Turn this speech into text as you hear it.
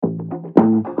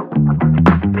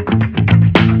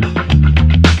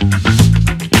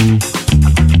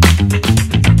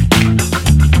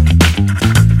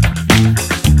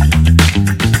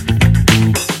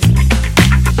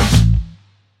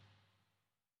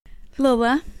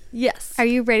Lola, Yes. are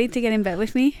you ready to get in bed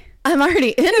with me? I'm already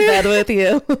in bed with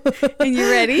you. And you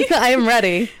ready? I am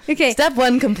ready. Okay. Step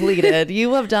 1 completed.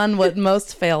 You have done what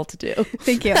most fail to do.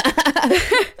 Thank you.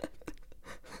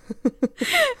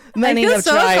 Many I feel have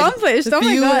so tried. accomplished. Oh my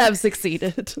Few God. have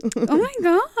succeeded. Oh my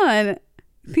God.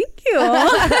 Thank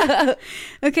you.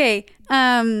 Okay.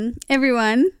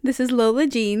 Everyone, this is Lola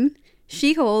Jean.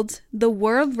 She holds the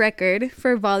world record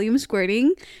for volume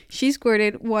squirting. She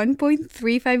squirted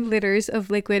 1.35 liters of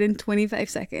liquid in 25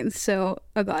 seconds. So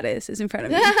a goddess is in front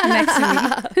of me, next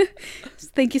to me.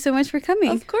 Thank you so much for coming.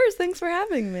 Of course. Thanks for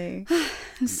having me.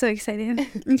 I'm so excited.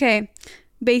 Okay.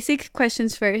 Basic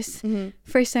questions first.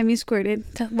 First time you squirted.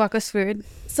 Walk us through it.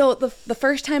 So the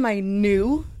first time I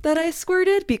knew that I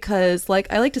squirted, because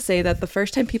I like to say that the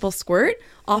first time people squirt,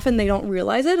 often they don't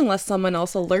realize it unless someone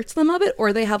else alerts them of it,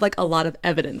 or they have a lot of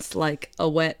evidence, like a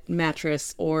wet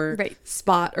mattress or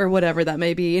spot or whatever that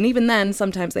may be. And even then,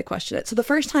 sometimes they question it. So the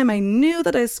first time I knew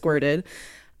that I squirted,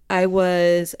 it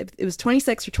was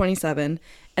 26 or 27,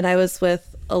 and I was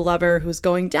with a lover who's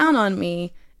going down on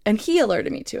me, and he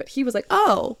alerted me to it. He was like,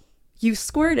 "Oh, you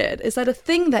squirted. Is that a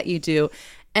thing that you do?"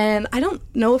 And I don't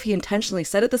know if he intentionally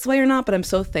said it this way or not, but I'm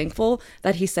so thankful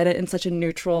that he said it in such a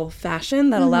neutral fashion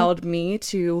that allowed me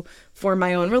to form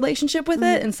my own relationship with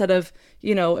it instead of,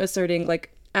 asserting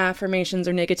affirmations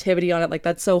or negativity on it. Like,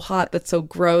 that's so hot, that's so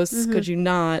gross, could you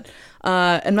not?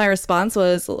 And my response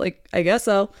was I guess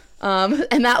so.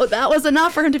 And that was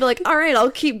enough for him to be like, all right,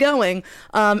 I'll keep going.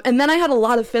 And then I had a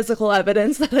lot of physical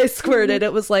evidence that I squirted.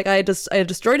 It was I had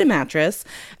destroyed a mattress.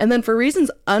 And then for reasons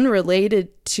unrelated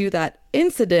to that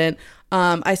incident,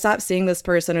 I stopped seeing this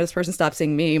person, or this person stopped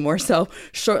seeing me more so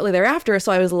shortly thereafter.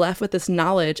 So I was left with this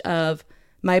knowledge of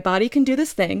my body can do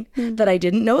this thing that I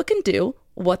didn't know it can do.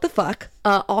 What the fuck?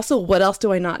 Also, what else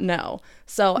do I not know?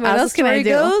 So as the story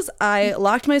goes, I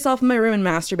locked myself in my room and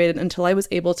masturbated until I was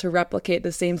able to replicate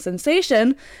the same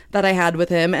sensation that I had with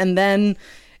him. And then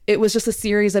it was just a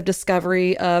series of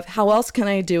discovery of how else can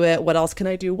I do it? What else can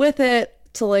I do with it?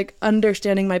 To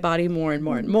understanding my body more and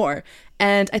more and more.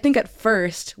 And I think at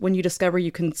first, when you discover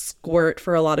you can squirt,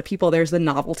 for a lot of people, there's the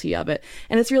novelty of it.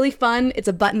 And it's really fun. It's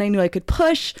a button I knew I could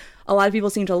push. A lot of people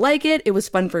seem to like it. It was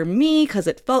fun for me because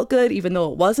it felt good, even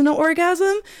though it wasn't an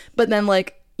orgasm. But then,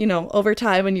 over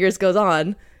time, when years goes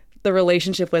on, the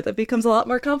relationship with it becomes a lot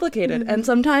more complicated. And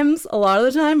sometimes, a lot of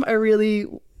the time, I really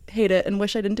hate it and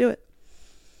wish I didn't do it.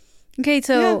 Okay,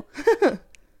 so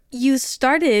you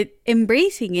started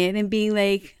embracing it and being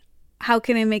like, how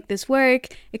can I make this work?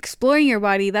 Exploring your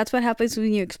body. That's what happens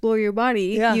when you explore your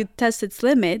body. Yeah. You test its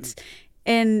limits.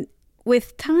 And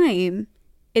with time,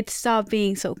 it stopped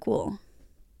being so cool.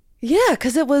 Yeah,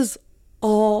 because it was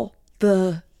all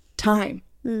the time.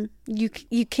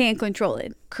 You can't control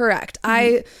it. Correct.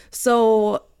 That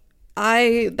was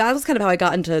kind of how I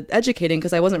got into educating,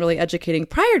 because I wasn't really educating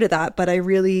prior to that, but I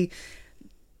really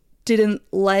didn't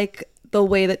like the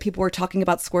way that people were talking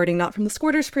about squirting, not from the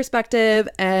squirter's perspective.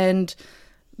 And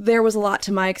there was a lot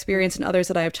to my experience and others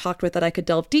that I have talked with that I could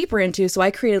delve deeper into. So I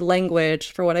created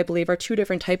language for what I believe are 2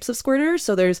 different types of squirters.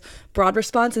 So there's broad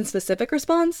response and specific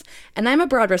response. And I'm a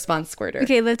broad response squirter.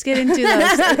 Okay, let's get into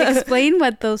those. Explain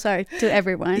what those are to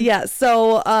everyone. Yeah,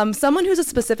 so someone who's a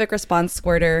specific response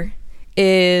squirter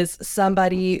is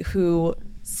somebody who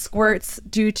squirts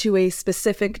due to a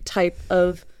specific type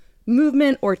of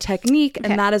movement or technique,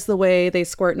 and that is the way they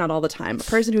squirt, not all the time. A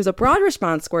person who's a broad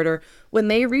response squirter, when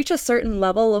they reach a certain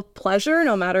level of pleasure,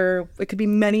 no matter, it could be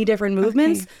many different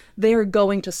movements, they're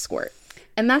going to squirt.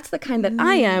 And that's the kind that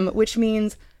I am, which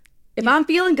means if I'm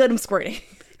feeling good, I'm squirting.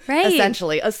 Right.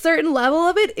 Essentially. A certain level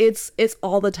of it, it's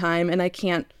all the time, and I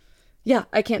can't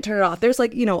turn it off. There's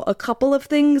a couple of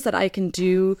things that I can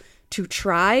do to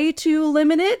try to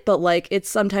limit it, but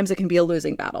sometimes it can be a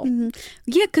losing battle.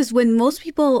 Yeah, because when most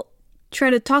people try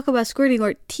to talk about squirting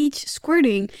or teach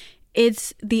squirting,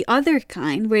 it's the other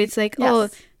kind where it's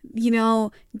G-spot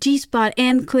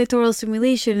and clitoral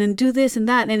stimulation and do this and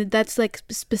that, and that's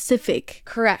specific.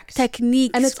 Correct.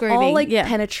 Technique and it's squirting. All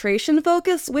penetration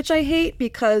focus, which I hate,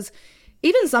 because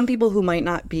even some people who might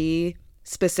not be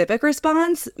specific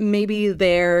response, maybe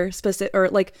their specific, or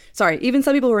even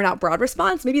some people who are not broad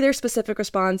response, maybe their specific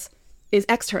response is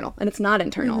external and it's not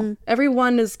internal.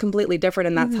 Everyone is completely different,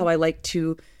 and that's how I like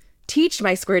to teach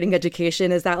my squirting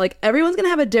education, is that everyone's gonna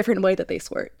have a different way that they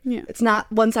squirt. It's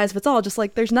not one size fits all, just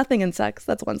there's nothing in sex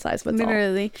that's one size fits all.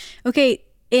 Literally. Okay,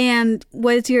 and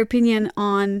what is your opinion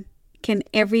on, can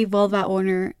every vulva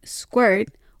owner squirt,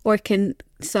 or can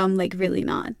some really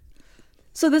not?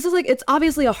 So this is it's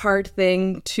obviously a hard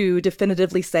thing to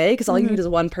definitively say, because all you need is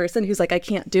one person who's I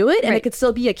can't do it, and it could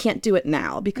still be I can't do it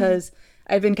now, because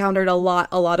I've encountered a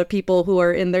lot of people who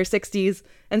are in their 60s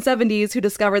and 70s who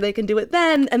discover they can do it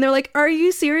then. And they're like, are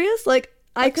you serious? Like,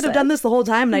 I could have done this the whole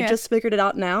time and I just figured it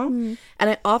out now. And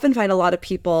I often find a lot of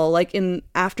people, like,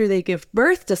 after they give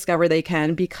birth, discover they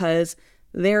can because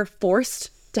they're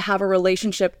forced to have a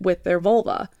relationship with their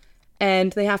vulva.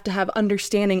 And they have to have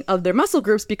understanding of their muscle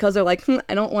groups because they're like,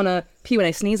 I don't want to pee when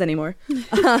I sneeze anymore.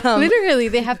 Literally,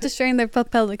 they have to strain their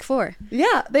pelvic floor.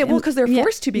 Yeah, because they're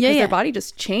forced to because their body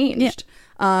just changed.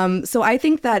 So I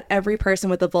think that every person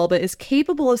with a vulva is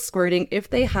capable of squirting if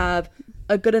they have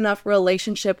a good enough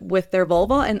relationship with their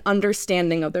vulva and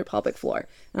understanding of their pelvic floor.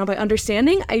 Now, by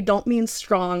understanding, I don't mean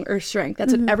strong or strength.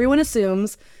 That's what everyone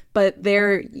assumes, but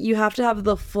you have to have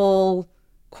the full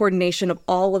coordination of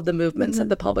all of the movements that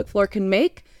the pelvic floor can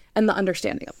make and the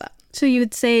understanding of that. So you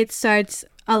would say it starts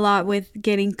a lot with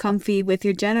getting comfy with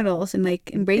your genitals and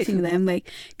like embracing them, like,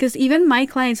 because even my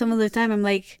clients, some of the time I'm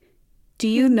like, do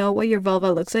you know what your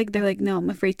vulva looks like? They're like, no, I'm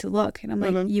afraid to look. And I'm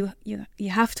like, you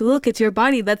have to look. It's your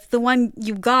body. That's the one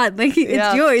you've got. Like,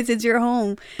 it's yours. It's your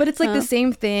home. But it's like the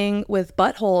same thing with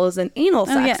buttholes and anal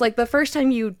sex. Like the first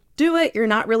time you do it, you're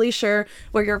not really sure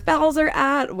where your valves are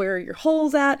at, where your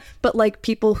hole's at. But like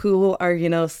people who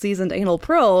are, seasoned anal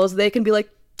pros, they can be like,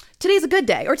 today's a good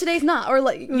day or today's not, or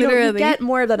like, you get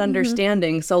more of that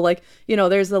understanding. So like,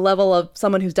 there's the level of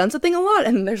someone who's done something a lot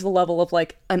and there's the level of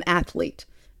like an athlete.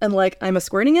 And like, I'm a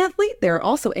squirting athlete. There are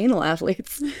also anal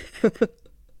athletes.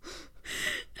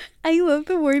 I love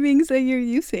the wordings that you're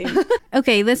using.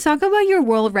 Okay, let's talk about your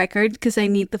world record because I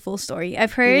need the full story.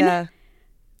 I've heard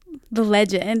the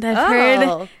legend. I've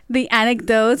heard the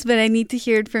anecdotes, but I need to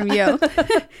hear it from you.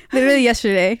 Literally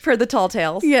yesterday. For the tall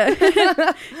tales. Yeah.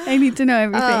 I need to know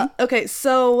everything. Okay,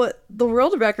 so the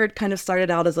world record kind of started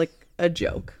out as like a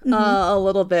joke a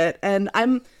little bit. And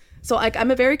I'm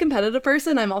a very competitive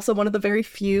person. I'm also one of the very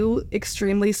few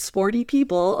extremely sporty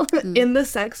people in the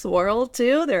sex world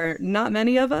too. There are not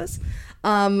many of us.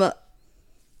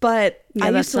 But I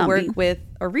used to work with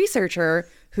a researcher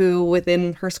who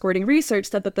within her squirting research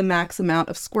said that the max amount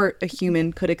of squirt a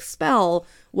human could expel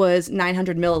was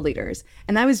 900 milliliters.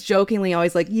 And I was jokingly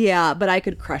always like, yeah, but I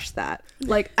could crush that.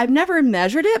 Like, I've never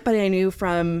measured it, but I knew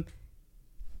from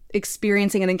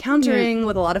experiencing and encountering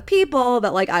with a lot of people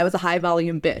that like I was a high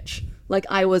volume bitch. Like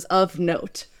I was of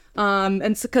note.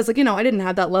 And so, because like, I didn't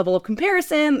have that level of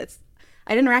comparison.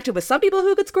 I interacted with some people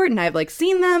who could squirt and I've like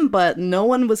seen them, but no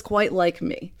one was quite like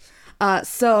me.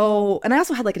 And I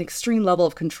also had like an extreme level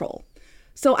of control.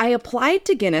 So I applied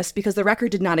to Guinness because the record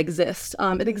did not exist.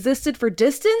 It existed for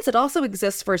distance. It also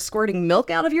exists for squirting milk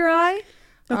out of your eye.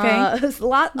 Okay. There's a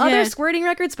lot other squirting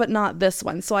records, but not this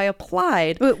one. So I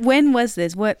applied. But when was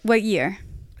this? What year?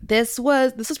 This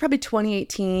was probably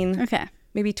 2018. Okay.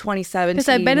 Maybe 2017. Because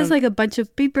I bet it's like a bunch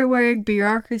of paperwork,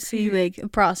 bureaucracy, like a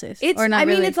process. It's an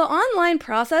online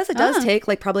process. It does take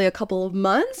like probably a couple of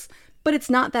months, but it's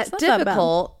not that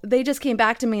difficult. They just came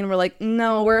back to me and were like,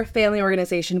 no, we're a family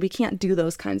organization. We can't do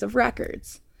those kinds of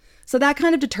records. So that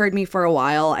kind of deterred me for a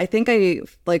while. I think I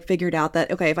like figured out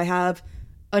that, okay, if I have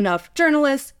enough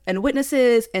journalists and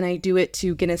witnesses and I do it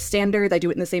to Guinness standards, I do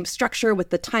it in the same structure with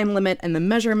the time limit and the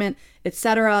measurement,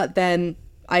 etc., then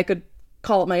I could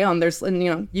call it my own.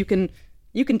 You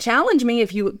can challenge me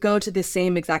if you go to the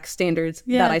same exact standards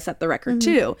that I set the record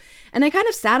to. And I kind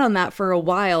of sat on that for a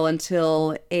while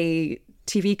until a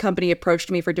TV company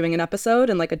approached me for doing an episode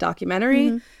and like a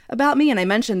documentary about me. And I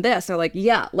mentioned this. They're like,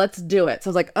 yeah, let's do it. So I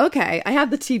was like, okay, I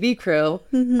have the TV crew.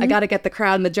 I got to get the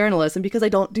crowd and the journalists. And because I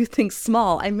don't do things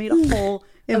small, I made a whole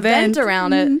event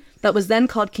around it that was then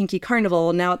called Kinky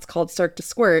Carnival. Now it's called Cirque to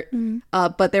Squirt.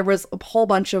 But there was a whole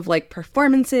bunch of like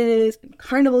performances,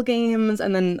 carnival games.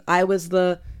 And then I was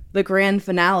the grand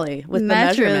finale with the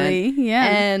measurement. Yeah.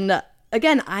 And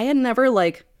again, I had never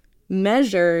like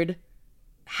measured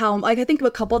how, like, I think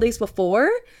a couple of days before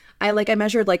I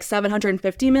measured like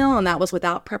 750 mil and that was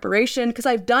without preparation because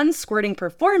I've done squirting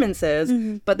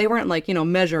performances, but they weren't like,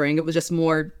 measuring. It was just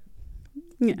more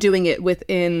doing it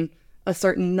within a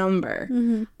certain number.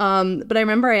 But I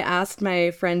remember I asked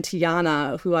my friend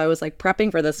Tiana, who I was like prepping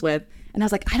for this with, and I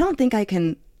was like, I don't think I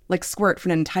can like squirt for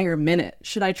an entire minute.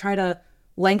 Should I try to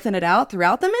lengthen it out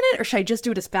throughout the minute or should I just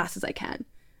do it as fast as I can?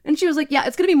 And she was like, yeah,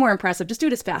 it's going to be more impressive. Just do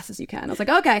it as fast as you can. I was like,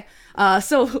 okay.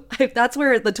 So that's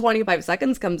where the 25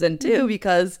 seconds comes in too,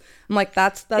 because I'm like,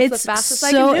 that's the fastest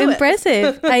I can do it. It's so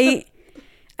impressive.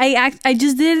 I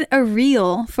just did a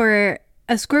reel for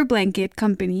a squirt blanket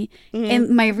company, and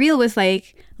my reel was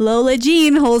like, Lola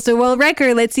Jean holds the world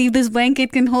record. Let's see if this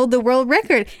blanket can hold the world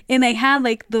record. And I had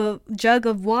like the jug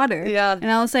of water. Yeah. And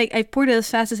I was like, I poured it as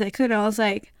fast as I could. And I was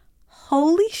like,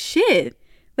 holy shit.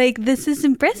 Like, this is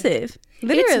impressive.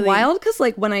 Literally. It's wild because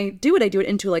like when I do it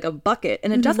into like a bucket,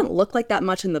 and it doesn't look like that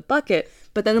much in the bucket.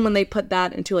 But then when they put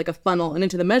that into like a funnel and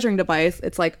into the measuring device,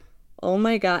 it's like, oh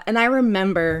my God. And I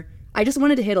remember I just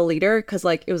wanted to hit a liter because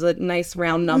like it was a nice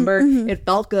round number. It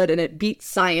felt good and it beat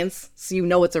science. So you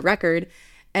know it's a record.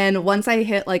 And once I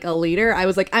hit like a liter, I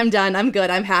was like, I'm done. I'm good.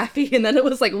 I'm happy. And then it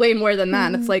was like way more than that.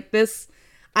 And it's like this.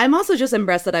 I'm also just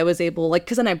impressed that I was able, like,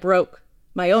 because then I broke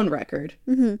my own record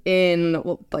in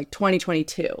like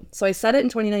 2022. So I set it in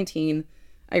 2019.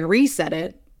 I reset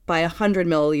it by 100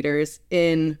 milliliters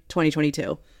in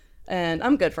 2022. And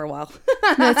I'm good for a while.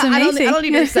 That's amazing. I don't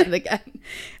need to set it again.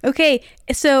 Okay,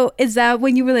 so is that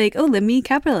when you were like, oh, let me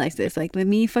capitalize this? Like, let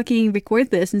me fucking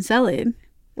record this and sell it?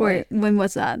 Or when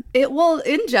was that? Well,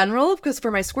 in general, because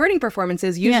for my squirting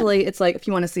performances, usually it's like, if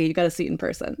you want to see, you got to see it in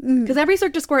person. Because every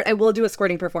Cirque to Squirt, I will do a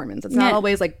squirting performance. It's not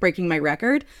always like breaking my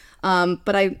record.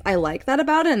 But I like that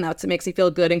about it. And that's what makes me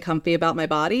feel good and comfy about my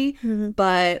body.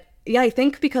 But yeah, I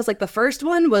think because like the first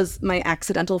one was my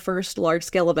accidental first large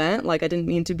scale event. Like I didn't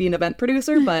mean to be an event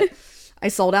producer, but I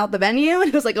sold out the venue and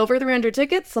it was like over 300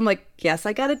 tickets. So I'm like, yes,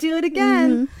 I got to do it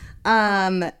again.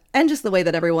 And just the way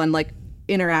that everyone like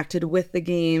interacted with the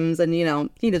games, and you know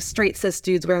straight cis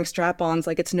dudes wearing strap-ons,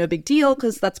 like it's no big deal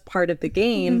because that's part of the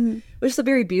game, which is a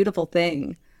very beautiful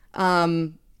thing.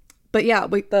 But yeah,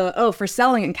 for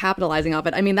selling and capitalizing off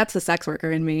it, I mean that's the sex worker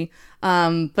in me.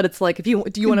 But it's like, do you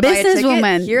want to buy a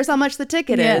ticket? Here's how much the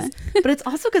ticket is. But it's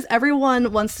also because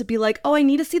everyone wants to be like, oh, I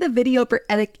need to see the video for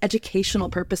educational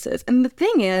purposes. And the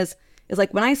thing is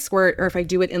like when I squirt, or if I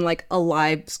do it in like a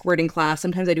live squirting class,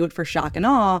 sometimes I do it for shock and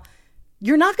awe.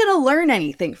 You're not going to learn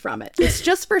anything from it. It's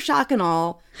just for shock and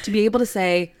awe to be able to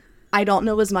say, I don't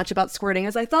know as much about squirting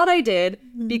as I thought I did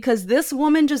because this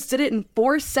woman just did it in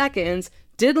 4 seconds,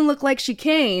 didn't look like she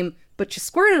came, but she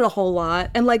squirted a whole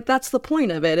lot. And like, that's the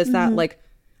point of it, is that like,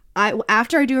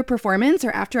 after I do a performance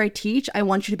or after I teach, I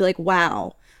want you to be like,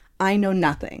 wow, I know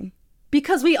nothing.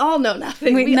 Because we all know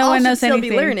nothing. No one knows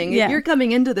anything. Be learning. If you're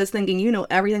coming into this thinking you know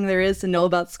everything there is to know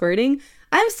about squirting,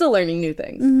 I'm still learning new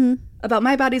things about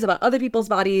my bodies, about other people's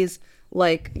bodies,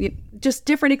 like just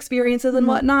different experiences and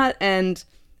whatnot. And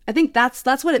I think that's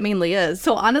what it mainly is.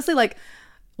 So honestly, like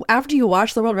after you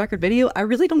watch the world record video, I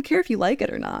really don't care if you like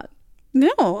it or not.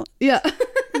 No. Yeah.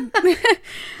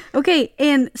 Okay.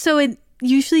 And so it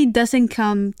usually doesn't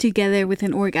come together with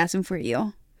an orgasm for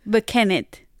you, but can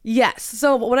it? Yes.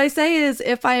 So what I say is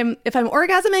if I'm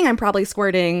orgasming, I'm probably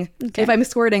squirting. Okay. If I'm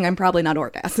squirting, I'm probably not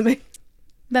orgasming.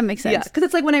 That makes sense. Yeah, because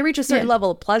it's like when I reach a certain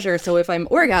level of pleasure. So if I'm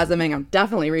orgasming, I'm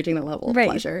definitely reaching the level of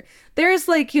pleasure. There's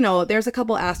like, there's a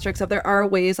couple asterisks of there are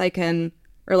ways I can,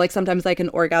 or like sometimes I can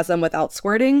orgasm without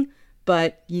squirting,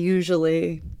 but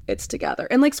usually it's together.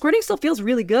 And like squirting still feels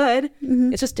really good.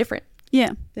 It's just different. Yeah,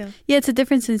 it's a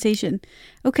different sensation.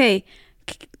 Okay,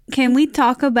 can we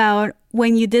talk about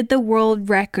when you did the world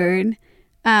record,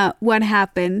 what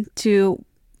happened to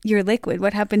your liquid?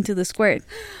 What happened to the squirt?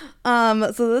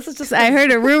 So this is just, I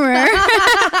heard a rumor.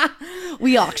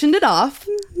 We auctioned it off,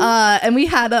 and we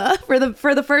had for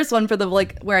the first one, for the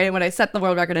like when I set the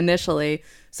world record initially.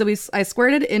 So I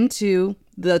squirted into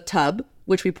the tub,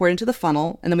 which we poured into the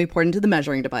funnel, and then we poured into the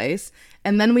measuring device,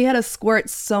 and then we had a squirt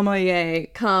sommelier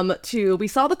come to. We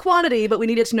saw the quantity, but we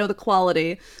needed to know the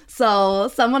quality. So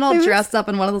someone all dressed up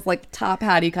in one of those like top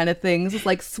hatty kind of things was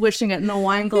like swishing it in a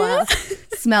wine glass,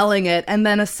 smelling it, and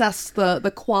then assessed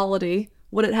the quality,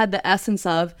 what it had the essence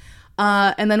of.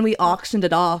 And then we auctioned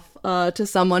it off to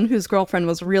someone whose girlfriend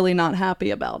was really not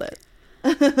happy about it.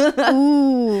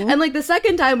 Ooh. And like the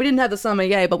second time we didn't have the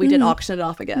sommelier, but we did auction it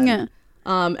off again. Yeah.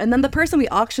 And then the person we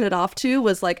auctioned it off to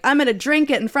was like, I'm gonna drink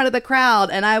it in front of the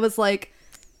crowd. And I was like,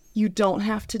 you don't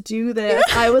have to do this.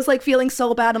 I was like feeling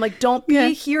so bad. I'm like, don't be a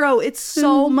hero. It's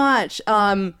so much.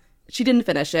 She didn't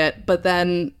finish it, but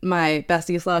then my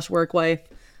bestie / work wife,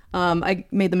 I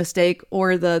made the mistake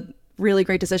or the really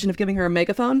great decision of giving her a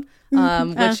megaphone,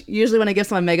 which usually when I give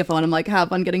someone a megaphone, I'm like, have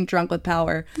fun getting drunk with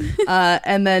power.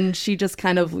 And then she just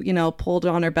kind of, pulled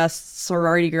on her best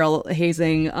sorority girl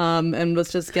hazing, and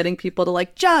was just getting people to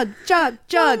like chug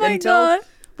until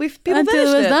people finished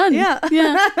it was done. Yeah.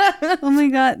 Oh my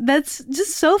God. That's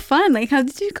just so fun. Like, how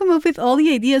did you come up with all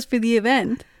the ideas for the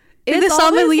event? It's the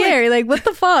sommelier, like what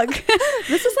the fuck?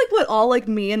 This is like what all like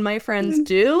me and my friends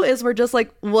do, is we're just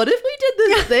like, what if we did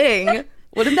this thing?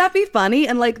 Wouldn't that be funny?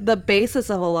 And like the basis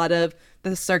of a lot of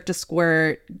the Cirque to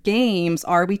Squirt games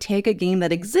are we take a game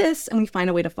that exists and we find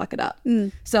a way to fuck it up.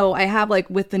 So I have like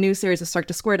with the new series of Cirque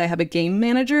to Squirt, I have a game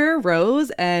manager,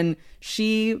 Rose, and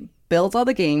she builds all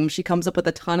the games. She comes up with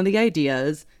a ton of the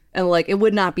ideas, and like it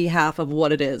would not be half of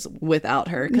what it is without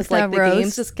her, because like the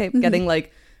games just kept getting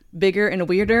like bigger and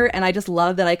weirder. And I just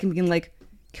love that I can be like,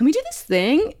 can we do this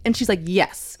thing? And she's like,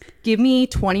 yes, give me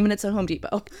 20 minutes at Home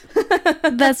Depot.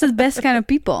 That's the best kind of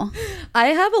people. I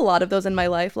have a lot of those in my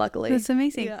life, luckily. That's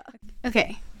amazing. Yeah.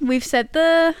 Okay, we've said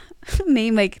the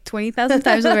name like 20,000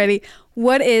 times already.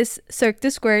 What is Cirque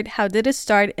du Squirt? How did it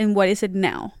start? And what is it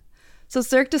now? So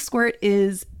Cirque du Squirt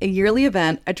is a yearly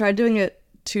event. I tried doing it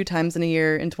 2 times in a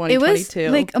year in 2022. It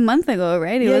was like a month ago,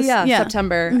 right? Yeah,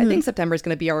 September. I think September is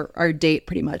going to be our date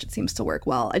pretty much. It seems to work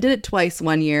well. I did it twice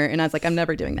one year and I was like, I'm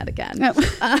never doing that again.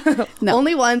 No.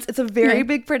 Only once. It's a very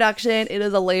big production. It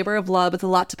is a labor of love. It's a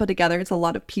lot to put together. It's a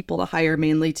lot of people to hire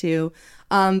mainly too.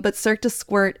 But Cirque du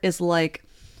Squirt is like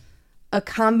a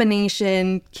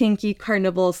combination kinky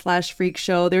carnival / freak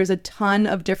show. There's a ton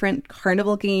of different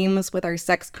carnival games with our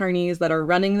sex carnies that are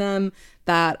running them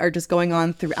that are just going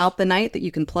on throughout the night that you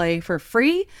can play for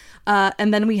free.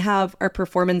 And then we have our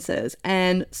performances.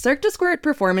 And Cirque du Squirt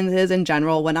performances in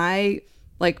general, when I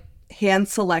like hand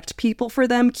select people for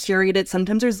them, curated,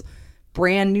 sometimes there's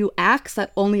brand new acts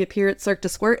that only appear at Cirque du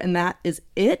Squirt and that is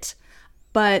it.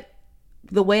 But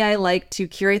the way I like to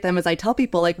curate them is I tell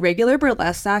people like regular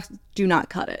burlesque acts do not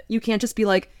cut it. You can't just be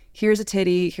like, here's a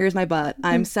titty, here's my butt,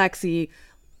 I'm sexy.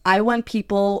 I want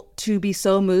people to be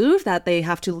so moved that they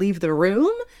have to leave the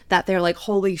room, that they're like,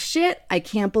 holy shit, I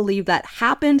can't believe that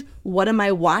happened. What am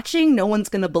I watching? No one's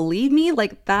going to believe me.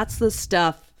 Like that's the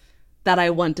stuff that I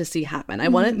want to see happen. I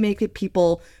want to make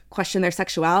people question their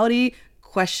sexuality,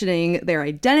 questioning their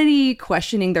identity,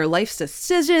 questioning their life's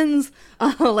decisions,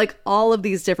 like all of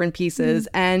these different pieces.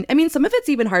 And I mean, some of it's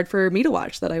even hard for me to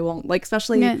watch that I won't like,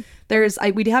 especially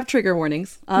we have trigger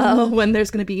warnings when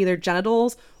there's going to be either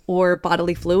genitals or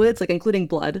bodily fluids, like including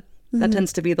blood. That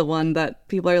tends to be the one that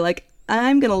people are like,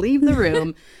 I'm going to leave the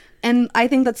room. And I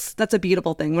think that's a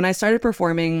beautiful thing. When I started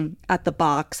performing at the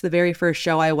Box, the very first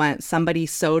show I went, somebody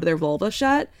sewed their vulva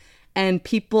shut. And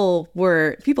people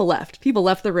left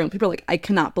the room. People were like, I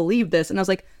cannot believe this. And I was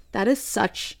like, that is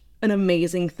such an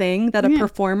amazing thing that a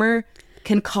performer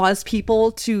can cause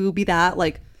people to be that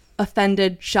like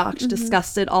offended, shocked,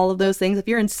 disgusted, all of those things. If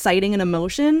you're inciting an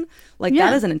emotion, like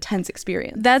that is an intense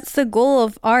experience. That's the goal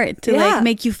of art, to like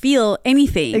make you feel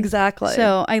anything. Exactly.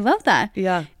 So I love that.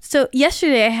 Yeah. So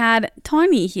yesterday I had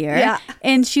Tawny here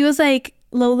and she was like,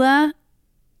 Lola,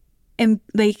 and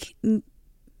like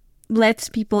lets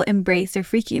people embrace their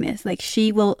freakiness. Like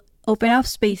she will open up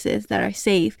spaces that are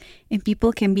safe and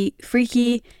people can be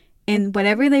freaky and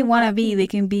whatever they want to be, they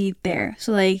can be there.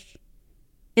 So like,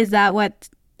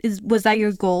 was that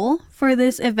your goal for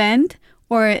this event,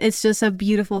 or it's just a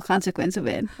beautiful consequence of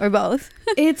it, or both?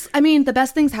 The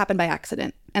best things happen by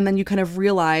accident, and then you kind of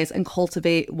realize and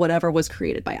cultivate whatever was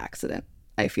created by accident,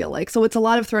 I feel like. So it's a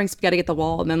lot of throwing spaghetti at the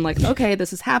wall and then like, okay,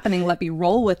 this is happening. Let me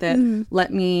roll with it.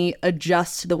 Let me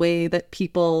adjust the way that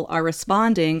people are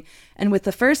responding. And with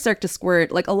the first Cirque du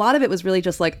Squirt, like a lot of it was really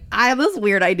just like, I have this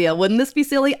weird idea. Wouldn't this be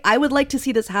silly? I would like to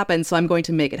see this happen, so I'm going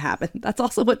to make it happen. That's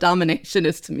also what Domination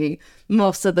is to me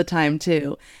most of the time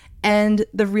too. And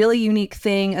the really unique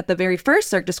thing at the very first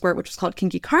Cirque du Squirt, which was called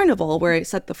Kinky Carnival, where I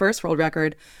set the first world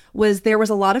record, was there was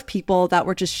a lot of people that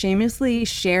were just shamelessly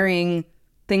sharing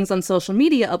things on social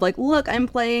media of like, look, I'm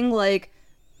playing like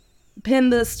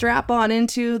pin the strap on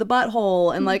into the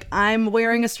butthole and like I'm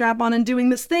wearing a strap on and doing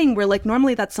this thing, where like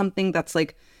normally that's something that's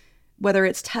like, whether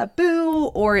it's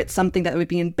taboo or it's something that would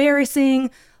be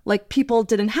embarrassing, like people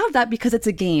didn't have that because it's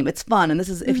a game, it's fun, and this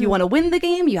is if you want to win the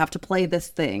game, you have to play this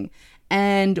thing.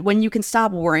 And when you can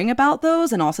stop worrying about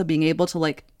those and also being able to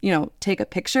like, you know, take a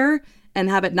picture and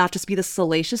have it not just be this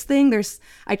salacious thing,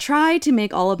 I try to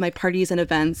make all of my parties and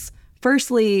events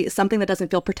firstly something that doesn't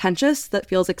feel pretentious, that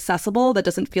feels accessible, that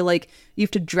doesn't feel like you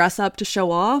have to dress up to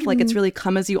show off, like it's really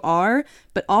come as you are.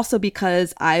 But also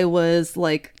because I was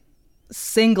like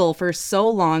single for so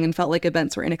long and felt like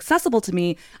events were inaccessible to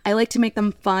me, I like to make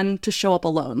them fun to show up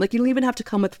alone. Like you don't even have to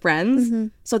come with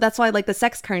friends. So that's why like the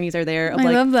sex carnies are there. I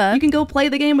love that. You can go play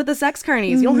the game with the sex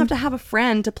carnies. You don't have to have a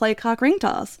friend to play cock ring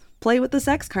toss. Play with the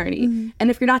sex carny. And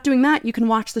if you're not doing that, you can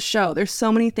watch the show. There's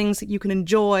so many things that you can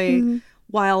enjoy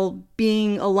while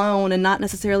being alone and not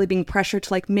necessarily being pressured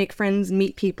to like make friends,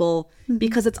 meet people,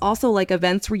 because it's also like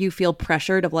events where you feel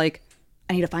pressured of like,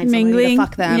 I need to find somebody to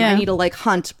fuck them. I need to like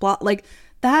hunt, blah, like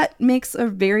that makes a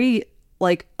very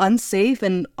like unsafe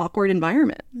and awkward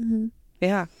environment.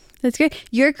 Yeah. That's great.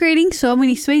 You're creating so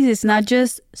many spaces, not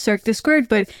just Cirque du Squirt,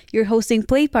 but you're hosting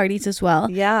play parties as well.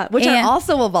 Yeah, which are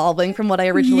also evolving from what I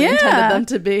originally intended them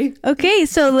to be. Okay,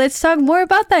 so let's talk more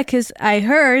about that, because I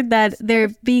heard that they're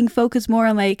being focused more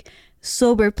on like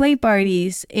sober play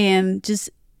parties and just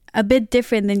a bit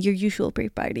different than your usual play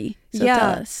party. So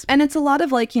tell us. And it's a lot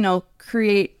of like, you know,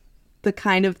 create the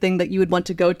kind of thing that you would want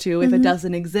to go to if it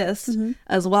doesn't exist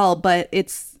as well. But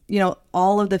it's, you know,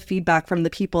 all of the feedback from the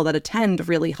people that attend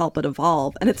really help it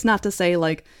evolve. And it's not to say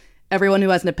like everyone who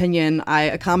has an opinion, I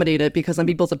accommodate it, because some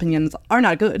people's opinions are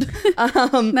not good.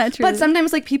 Not true. But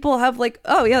sometimes like people have like,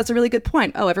 oh yeah, that's a really good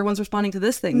point. Oh, everyone's responding to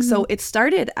this thing. So it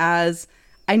started as,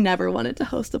 I never wanted to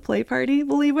host a play party,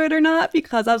 believe it or not,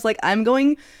 because I was like, I'm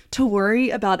going to worry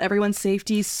about everyone's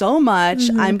safety so much.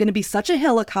 I'm going to be such a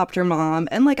helicopter mom.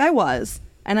 And like I was,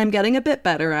 and I'm getting a bit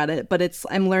better at it, but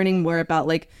I'm learning more about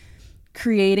like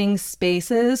creating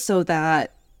spaces so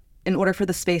that in order for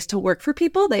the space to work for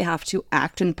people, they have to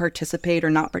act and participate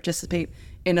or not participate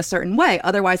in a certain way.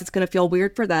 Otherwise, it's going to feel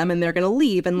weird for them and they're going to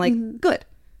leave, and like, good.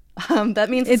 That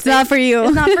means it's not for you.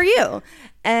 It's not for you.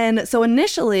 And so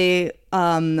initially,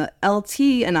 LT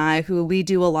and I, who we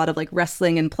do a lot of like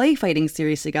wrestling and play fighting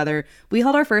series together, we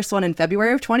held our first one in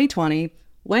February of 2020.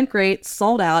 Went great,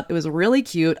 sold out. It was really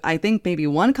cute. I think maybe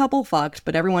one couple fucked,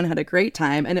 but everyone had a great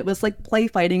time. And it was like play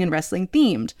fighting and wrestling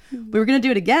themed. We were going to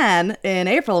do it again in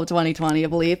April of 2020, I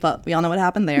believe, but we all know what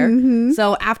happened there.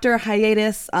 So after a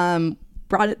hiatus,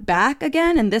 brought it back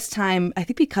again. And this time, I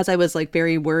think because I was like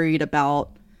very worried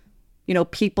about, you know,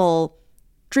 people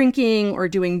drinking or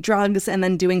doing drugs and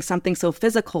then doing something so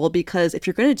physical, because if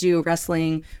you're going to do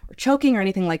wrestling or choking or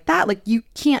anything like that, like you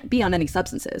can't be on any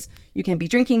substances. You can't be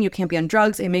drinking, you can't be on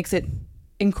drugs. It makes it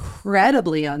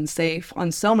incredibly unsafe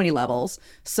on so many levels.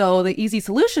 So the easy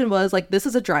solution was like, this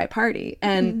is a dry party.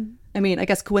 And I mean, I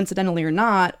guess coincidentally or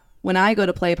not, when I go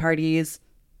to play parties,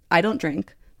 I don't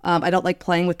drink. I don't like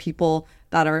playing with people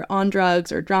that are on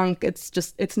drugs or drunk.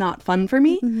 It's not fun for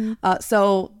me.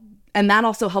 And that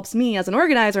also helps me as an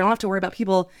organizer. I don't have to worry about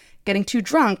people getting too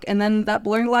drunk and then that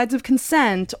blurring lines of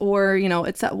consent or, you know,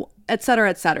 et cetera,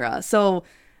 et cetera. So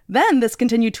then this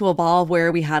continued to evolve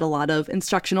where we had a lot of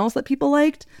instructionals that people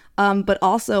liked. But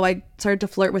also I started to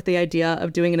flirt with the idea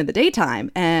of doing it in the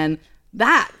daytime. And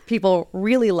that people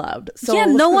really loved. So yeah,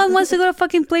 no one wants to go to a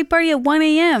fucking play party at 1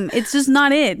 a.m. It's just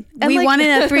not it. We like, want it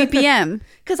at 3 p.m.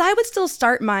 Because I would still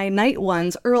start my night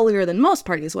ones earlier than most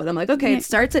parties would. I'm like, okay, it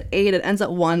starts at 8, it ends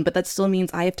at 1, but that still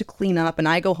means I have to clean up and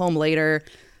I go home later.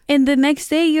 And the next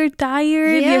day you're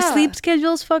tired, your sleep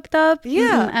schedule's fucked up.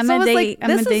 Yeah. I'm so a day. Like, I'm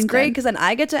this a day is great because then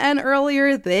I get to end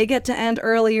earlier, they get to end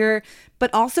earlier.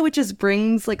 But also it just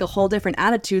brings like a whole different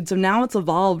attitude. So now it's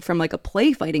evolved from like a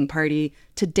play fighting party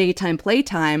to daytime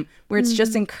playtime, where it's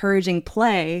just encouraging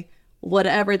play,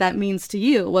 whatever that means to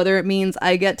you. Whether it means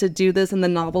I get to do this in the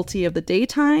novelty of the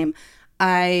daytime,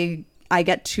 I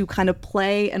get to kind of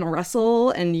play and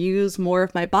wrestle and use more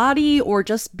of my body, or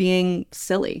just being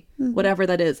silly, whatever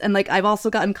that is. And like I've also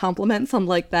gotten compliments on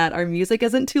like that our music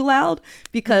isn't too loud,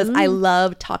 because I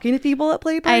love talking to people at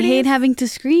play parties. I hate having to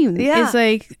scream. Yeah. It's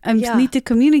like I just need to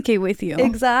communicate with you.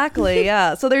 Exactly.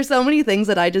 Yeah. So there's so many things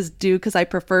that I just do because I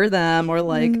prefer them, or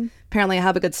like apparently I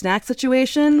have a good snack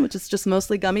situation, which is just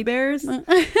mostly gummy bears.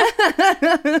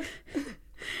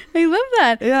 I love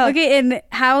that. Yeah. Okay, and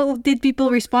how did people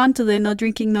respond to the no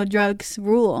drinking, no drugs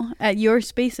rule at your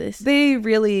spaces? They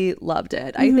really loved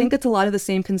it. I think it's a lot of the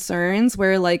same concerns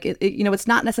where like, you know, it's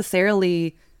not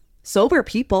necessarily sober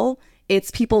people.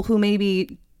 It's people who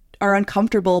maybe are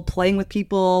uncomfortable playing with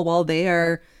people while they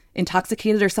are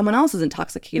intoxicated or someone else is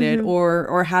intoxicated,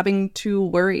 or having to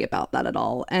worry about that at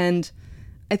all. And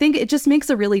I think it just makes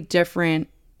a really different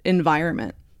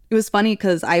environment. It was funny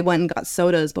because I went and got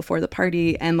sodas before the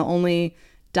party, and the only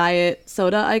diet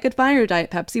soda I could find, or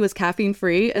Diet Pepsi, was caffeine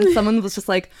free. And someone was just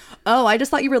like, oh, I just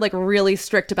thought you were like really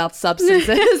strict about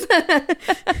substances. And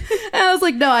I was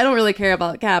like, no, I don't really care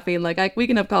about caffeine. Like we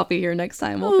can have coffee here next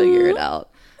time. We'll figure it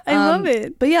out. I love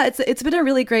it. But yeah, it's been a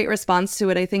really great response to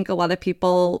it. I think a lot of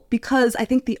people, because I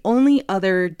think the only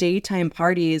other daytime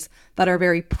parties that are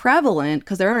very prevalent,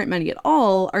 because there aren't many at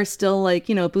all, are still like,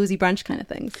 you know, boozy brunch kind of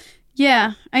things.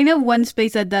 Yeah, I know one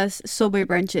space that does sober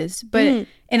brunches, but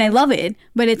and I love it,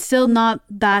 but it's still not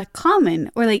that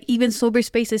common, or like even sober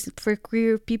spaces for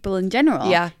queer people in general.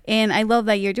 Yeah. And I love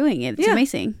that you're doing it. It's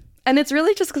amazing. And it's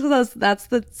really just because that's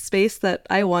the space that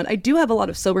I want. I do have a lot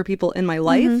of sober people in my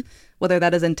life, whether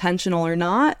that is intentional or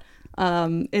not.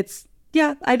 It's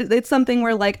something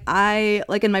where like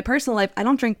in my personal life, I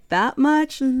don't drink that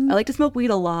much. I like to smoke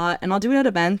weed a lot, and I'll do it at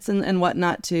events and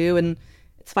whatnot too. And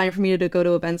it's fine for me to go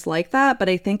to events like that, but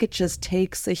I think it just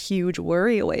takes a huge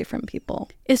worry away from people.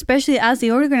 Especially as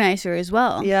the organizer as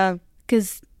well. Yeah.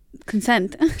 Because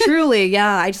consent. Truly,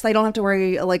 yeah. I don't have to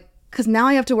worry, like, because now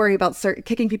I have to worry about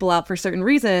kicking people out for certain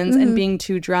reasons, and being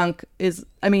too drunk is,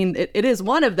 I mean, it is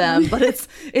one of them, but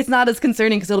it's not as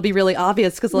concerning because it'll be really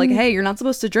obvious because like, hey, you're not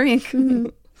supposed to drink.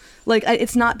 Like,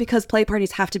 it's not because play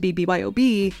parties have to be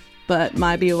BYOB, but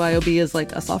my BYOB is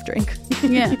like a soft drink.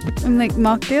 Yeah, I'm like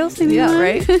mocktails. Yeah,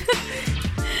 right?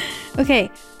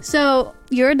 Okay, so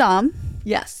you're a Dom.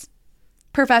 Yes.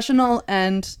 Professional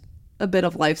and a bit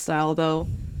of lifestyle, though.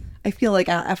 I feel like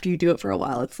after you do it for a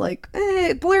while, it's like,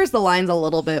 it blurs the lines a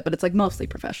little bit, but it's like mostly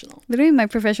professional. Literally, my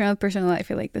professional and personal life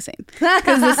feel like the same.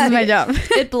 Because this is my job.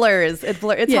 It blurs. It's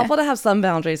helpful to have some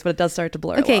boundaries, but it does start to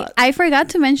blur a lot. I forgot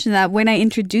to mention that when I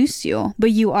introduced you,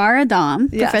 but you are a Dom,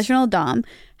 professional Dom.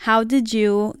 How did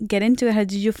you get into it? How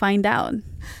did you find out?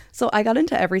 So I got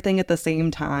into everything at the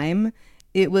same time.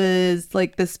 It was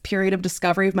like this period of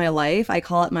discovery of my life. I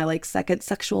call it my like second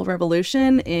sexual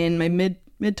revolution in my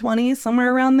mid-20s,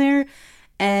 somewhere around there.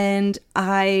 And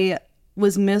I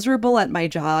was miserable at my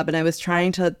job and I was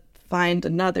trying to find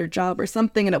another job or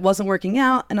something and it wasn't working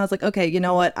out. And I was like, okay, you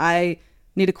know what? I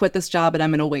need to quit this job and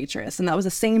I'm a waitress. And that was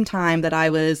the same time that I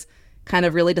was kind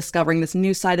of really discovering this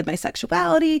new side of my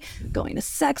sexuality, going to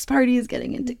sex parties,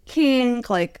 getting into kink,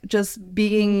 like just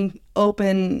being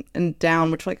open and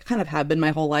down, which like kind of have been my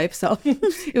whole life. So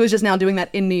it was just now doing that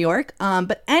in New York.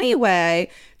 But anyway,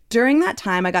 during that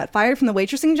time, I got fired from the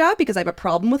waitressing job because I have a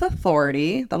problem with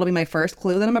authority. That'll be my first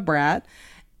clue that I'm a brat.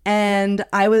 And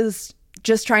I was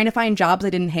just trying to find jobs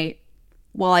I didn't hate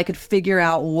while I could figure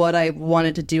out what I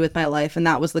wanted to do with my life. And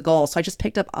that was the goal. So I just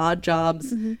picked up odd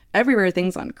jobs everywhere,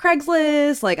 things on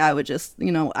Craigslist. Like I would just,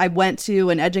 I went to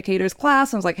an educator's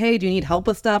class. And I was like, hey, do you need help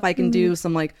with stuff? I can do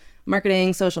some like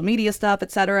marketing, social media stuff,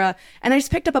 etc. And I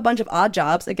just picked up a bunch of odd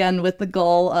jobs, again, with the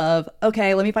goal of,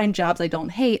 okay, let me find jobs I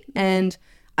don't hate. And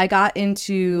I got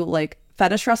into like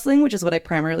fetish wrestling, which is what I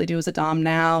primarily do as a Dom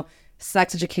now,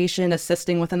 sex education,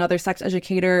 assisting with another sex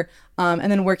educator,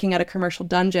 and then working at a commercial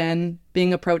dungeon,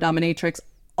 being a pro dominatrix,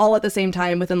 all at the same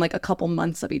time within like a couple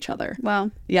months of each other. Wow.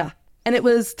 Yeah. And it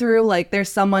was through like,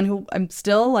 there's someone who I'm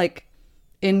still like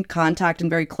in contact and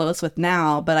very close with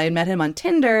now, but I met him on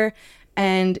Tinder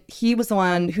and he was the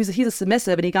one he's a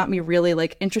submissive and he got me really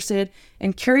like interested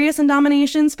and curious in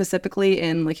domination, specifically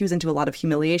in like, he was into a lot of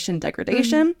humiliation,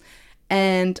 degradation.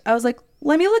 And I was like,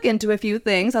 let me look into a few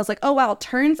things. I was like, oh, wow,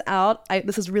 turns out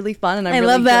this is really fun and I'm really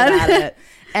love good that. at it.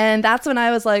 And that's when I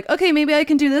was like, okay, maybe I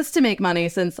can do this to make money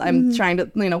since I'm trying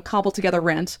to, cobble together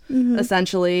rent,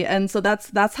 essentially. And so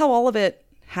that's how all of it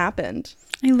happened.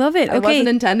 I love it. I wasn't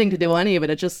intending to do any of it.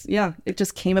 It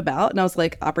just came about. And I was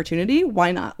like, opportunity,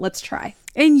 why not? Let's try.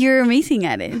 And you're amazing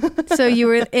at it. So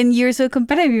you're so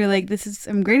competitive. You're like,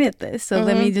 I'm great at this. So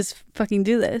let me just fucking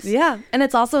do this. Yeah. And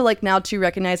it's also like now too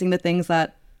recognizing the things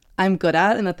that I'm good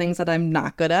at and the things that I'm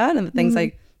not good at and the things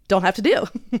I don't have to do.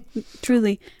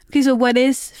 Truly. Okay, so what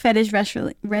is fetish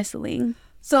wrestling?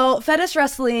 So fetish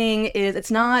wrestling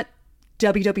it's not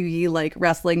WWE like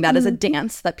wrestling. That is a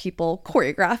dance that people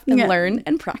choreograph and learn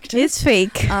and practice. It's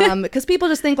fake. Because people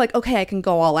just think like, okay, I can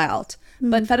go all out.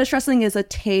 But fetish wrestling is a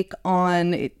take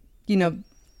on,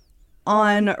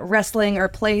 on wrestling or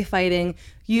play fighting,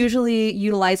 usually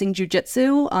utilizing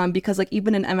jujitsu, because like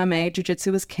even in MMA,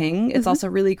 jujitsu is king. It's also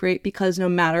really great because no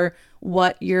matter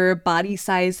what your body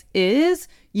size is,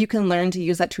 you can learn to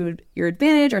use that to your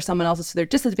advantage or someone else's to their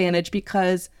disadvantage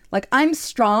because like I'm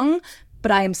strong,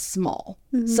 but I am small.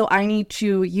 So I need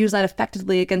to use that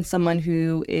effectively against someone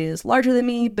who is larger than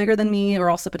me, bigger than me, or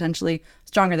also potentially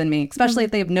stronger than me, especially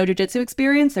if they have no jujitsu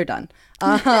experience, they're done.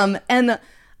 And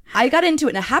I got into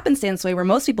it in a happenstance way where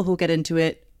most people who get into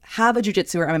it have a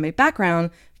jujitsu or MMA background,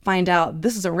 find out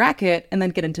this is a racket, and then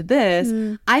get into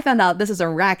this. I found out this is a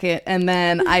racket, and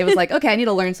then I was like, okay, I need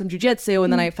to learn some jujitsu,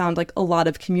 and then I found like a lot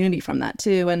of community from that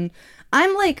too. And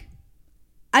I'm like,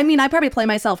 I mean, I probably play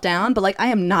myself down, but like I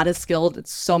am not as skilled as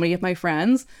so many of my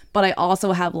friends, but I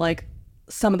also have like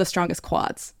some of the strongest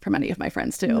quads for many of my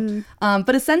friends too.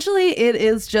 But essentially it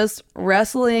is just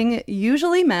wrestling,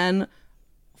 usually men,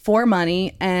 for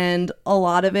money, and a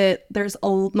lot of it,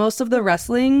 most of the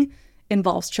wrestling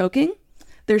involves choking.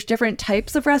 There's different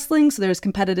types of wrestling. So there's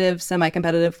competitive,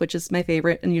 semi-competitive, which is my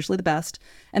favorite and usually the best.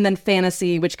 And then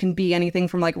fantasy, which can be anything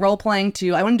from like role-playing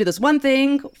to I want to do this one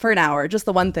thing for an hour, just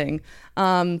the one thing.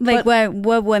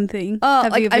 What one thing?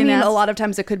 A lot of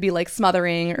times it could be like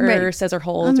smothering or scissor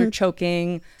holds or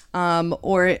choking.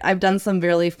 Or I've done some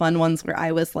really fun ones where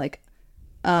I was like,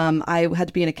 I had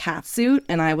to be in a cat suit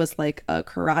and I was like a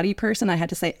karate person. I had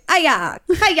to say "aya,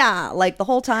 kaya" like the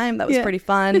whole time. That was pretty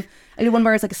fun. I did one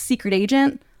where I was like a secret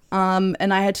agent,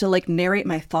 and I had to like narrate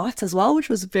my thoughts as well, which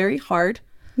was very hard.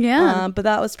 But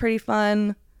that was pretty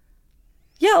fun.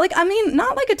 Like I mean,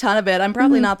 not like a ton of it. I'm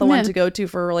probably not the one to go to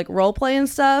for like role play and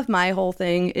stuff. My whole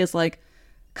thing is like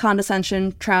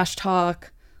condescension, trash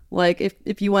talk. Like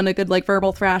if you want a good like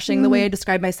verbal thrashing, the way I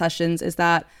describe my sessions is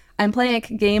that I'm playing a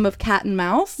game of cat and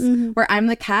mouse where I'm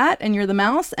the cat and you're the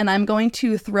mouse, and I'm going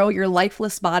to throw your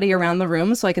lifeless body around the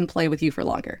room so I can play with you for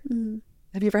longer.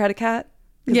 Have you ever had a cat?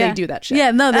 Because they do that shit.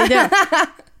 Yeah, no, they do.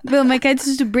 Well, my cats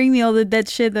used to bring me all the dead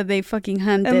shit that they fucking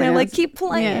hunted. And they're like, keep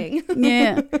playing.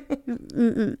 Yeah.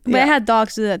 But I had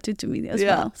dogs do that too to me as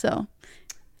well. So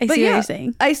I see what you're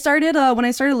saying. I started, when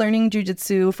I started learning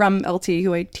jujitsu from LT,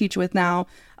 who I teach with now,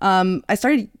 I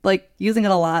started like using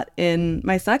it a lot in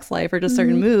my sex life or just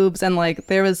certain moves. And like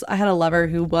I had a lover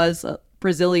who was a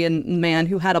Brazilian man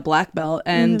who had a black belt,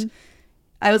 and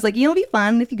I was like, it'd be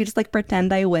fun if you could just like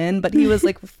pretend I win. But he was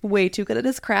like way too good at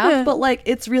his craft. But like,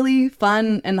 it's really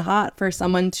fun and hot for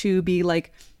someone to be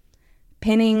like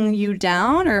pinning you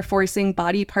down or forcing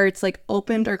body parts like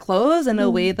opened or closed in a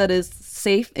way that is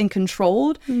safe and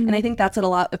controlled. And I think that's what a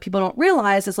lot of people don't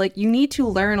realize is like, you need to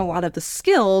learn a lot of the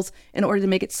skills in order to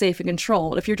make it safe and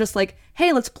controlled. If you're just like,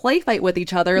 hey, let's play fight with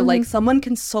each other, like someone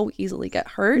can so easily get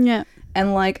hurt. Yeah.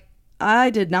 And like,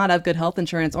 I did not have good health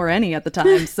insurance or any at the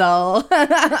time, so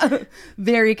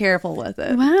very careful with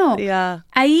it. Wow. Yeah.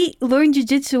 I learned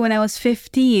jiu-jitsu when I was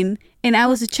 15, and I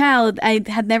was a child. I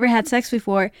had never had sex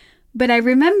before, but I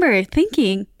remember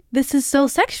thinking, this is so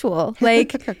sexual.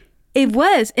 Like, it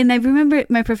was. And I remember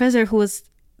my professor, who was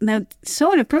now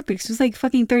so inappropriate, he was like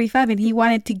fucking 35, and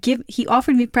he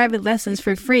offered me private lessons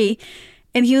for free,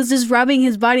 and he was just rubbing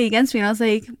his body against me, and I was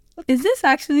like, is this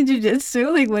actually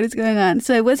jujitsu? Like, what is going on?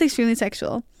 So it was extremely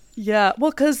sexual. Yeah. Well,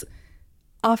 because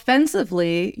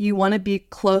offensively, you want to be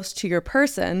close to your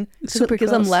person because it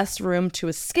gives them less room to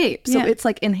escape. So it's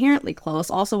like inherently close.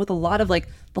 Also, with a lot of like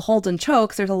the holds and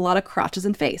chokes, there's a lot of crotches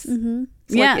and face. So,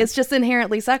 like, it's just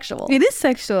inherently sexual. It is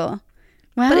sexual.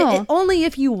 Wow. But only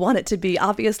if you want it to be.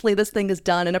 Obviously, this thing is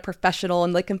done in a professional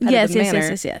and like competitive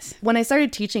manner. Yes. When I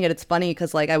started teaching it, it's funny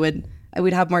because like I would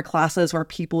have more classes where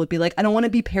people would be like, I don't want to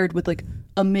be paired with like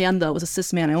a man that was a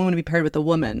cis man. I don't want to be paired with a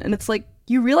woman. And it's like,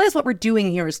 you realize what we're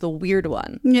doing here is the weird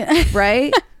one. Yeah.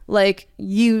 Right? Like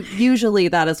usually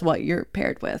that is what you're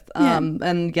paired with.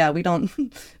 And yeah, we don't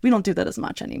do that as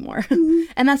much anymore.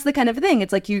 And that's the kind of thing.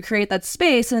 It's like you create that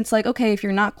space and it's like, okay, if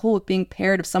you're not cool with being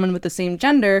paired with someone with the same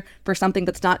gender for something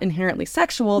that's not inherently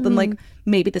sexual, then like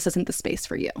maybe this isn't the space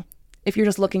for you. If you're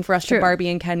just looking for us to Barbie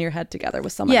and Ken your head together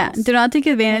with someone else. Do not take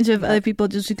advantage of other people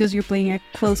just because you're playing a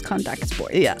close contact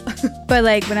sport. Yeah. But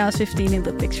like when I was 15, it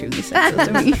looked extremely sexual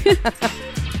to me.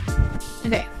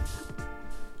 Okay.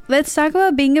 Let's talk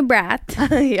about being a brat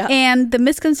and the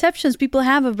misconceptions people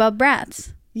have about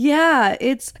brats. Yeah,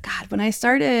 God, when I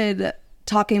started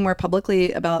talking more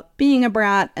publicly about being a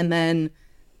brat and then,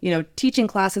 teaching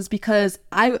classes, because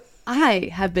I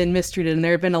have been mistreated and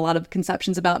there have been a lot of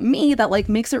conceptions about me that like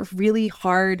makes it really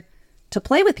hard to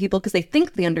play with people because they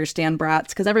think they understand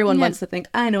brats, because everyone wants to think,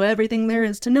 I know everything there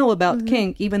is to know about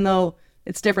kink, even though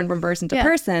it's different from person to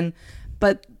person.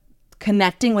 But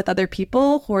connecting with other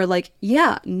people who are like,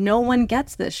 yeah, no one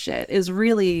gets this shit is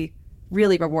really,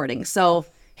 really rewarding. So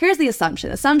here's the assumption.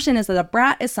 Assumption is that a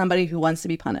brat is somebody who wants to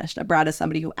be punished. A brat is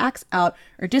somebody who acts out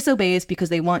or disobeys because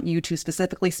they want you to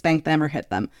specifically spank them or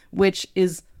hit them, which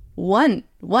is one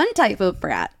type of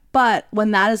brat. But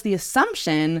when that is the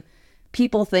assumption,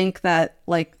 people think that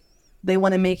like they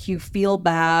want to make you feel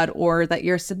bad or that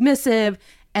you're submissive.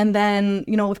 And then,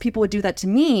 if people would do that to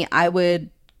me, I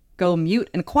would go mute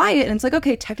and quiet, and it's like,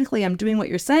 okay, technically I'm doing what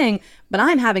you're saying, but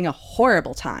I'm having a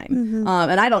horrible time,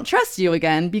 and I don't trust you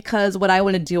again, because what I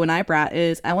want to do when I brat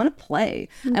is I want to play.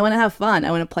 I want to have fun. I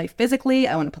want to play physically,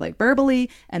 I want to play verbally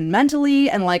and mentally,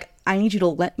 and like I need you to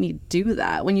let me do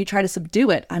that. When you try to subdue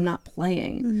it, I'm not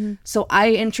playing. So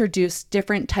I introduce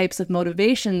different types of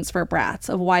motivations for brats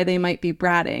of why they might be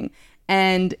bratting,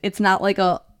 and it's not like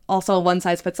also one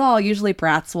size fits all. Usually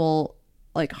brats will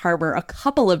like harbor a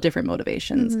couple of different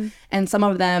motivations, and some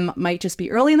of them might just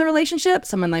be early in the relationship,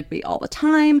 some might be all the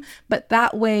time, but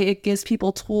that way it gives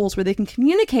people tools where they can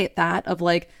communicate that of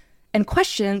like, and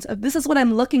questions of, this is what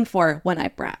I'm looking for when I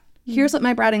brat. Here's what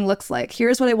my bratting looks like.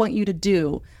 Here's what I want you to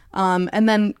do. And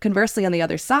then conversely on the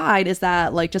other side is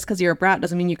that like, just because you're a brat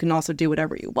doesn't mean you can also do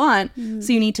whatever you want.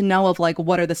 So you need to know of like,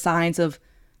 what are the signs of,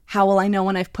 how will I know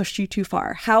when I've pushed you too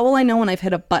far? How will I know when I've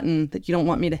hit a button that you don't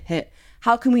want me to hit?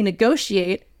 How can we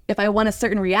negotiate if I want a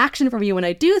certain reaction from you when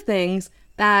I do things,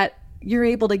 that you're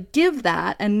able to give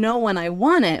that and know when I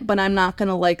want it, but I'm not going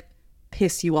to like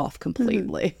piss you off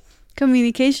completely.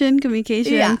 Communication,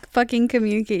 fucking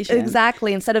communication.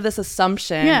 Exactly. Instead of this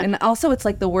assumption. Yeah. And also it's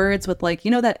like the words with like,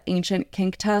 that ancient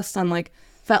kink test on like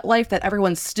FetLife that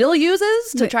everyone still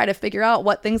uses to try to figure out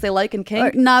what things they like in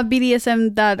kink. Or not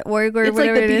BDSM.org or it's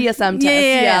whatever. It's like the BDSM test.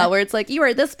 Yeah, where it's like, you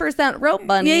are this % rope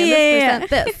bunny and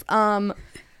this %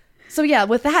 this. So yeah,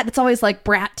 with that, it's always like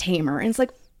brat tamer. And it's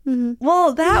like,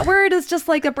 well, that word is just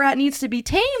like a brat needs to be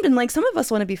tamed. And like some of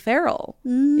us want to be feral,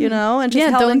 you know, and just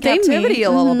held in captivity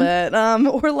a little bit.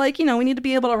 Or like, you know, we need to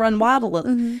be able to run wild a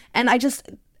little. And I just,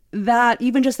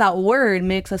 even just that word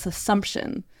makes this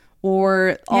assumption.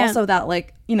 Or also that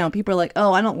like, you know, people are like,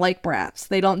 oh, I don't like brats.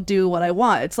 They don't do what I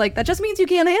want. It's like, that just means you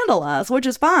can't handle us, which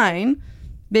is fine.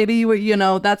 Maybe you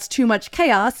know, that's too much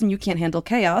chaos and you can't handle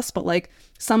chaos, but like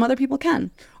some other people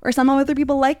can, or some other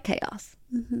people like chaos.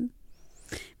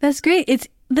 That's great. It's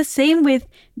the same with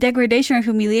degradation or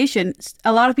humiliation.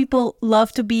 A lot of people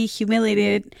love to be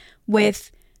humiliated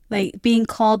with like being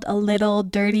called a little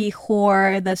dirty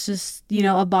whore that's just, you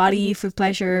know, a body for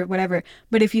pleasure or whatever.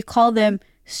 But if you call them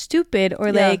stupid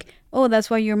or like, oh, that's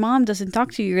why your mom doesn't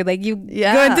talk to you, or like you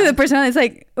go into the personality, it's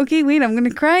like, okay, wait, I'm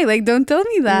gonna cry, like don't tell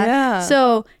me that.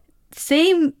 So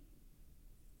same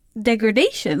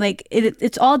degradation, like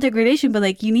it's all degradation, but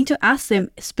like you need to ask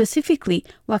them specifically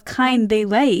what kind they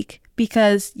like,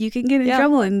 because you can get in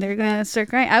trouble and they're gonna start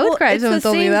crying. I would cry if someone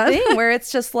told me that. It's the same thing where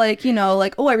it's just like, you know,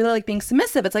 like, oh, I really like being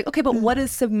submissive. It's like, okay, but what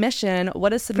is submission? What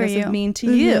does submissive mean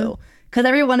to you? Because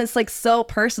everyone is like so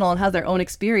personal and has their own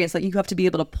experience that you have to be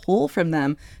able to pull from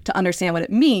them to understand what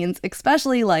it means,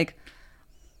 especially like,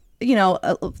 you know,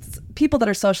 people that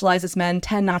are socialized as men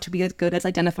tend not to be as good as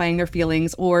identifying their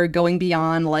feelings or going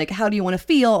beyond like, how do you want to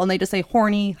feel? And they just say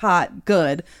horny, hot,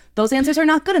 good. Those answers are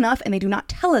not good enough and they do not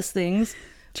tell us things.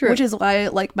 True. Which is why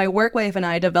like my work wife and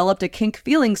I developed a kink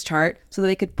feelings chart so that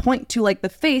they could point to like the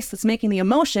face that's making the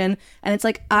emotion. And it's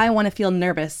like, I want to feel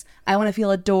nervous. I want to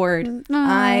feel adored.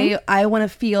 I want to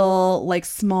feel like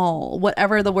small,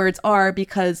 whatever the words are,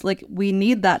 because like we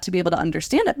need that to be able to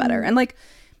understand it better. And like,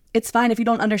 it's fine if you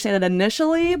don't understand it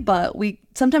initially, but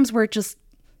sometimes we're just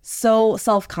so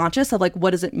self-conscious of like, what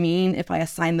does it mean if I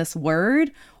assign this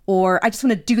word? Or I just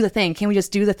want to do the thing. Can we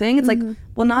just do the thing? It's like,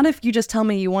 well, not if you just tell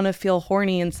me you want to feel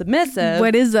horny and submissive.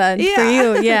 What is that for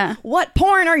you? Yeah. What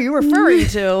porn are you referring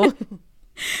to?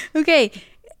 Okay.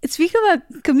 Speaking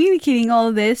about communicating all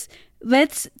of this,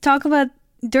 let's talk about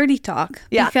dirty talk.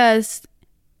 Yeah. Because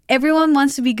everyone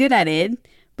wants to be good at it,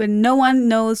 but no one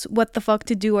knows what the fuck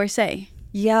to do or say.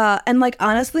 Yeah. And like,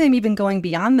 honestly, I'm even going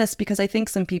beyond this because I think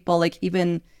some people, like,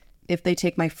 even if they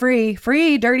take my free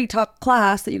dirty talk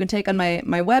class that you can take on my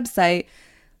website,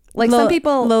 like some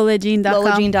people,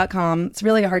 lolajean.com. It's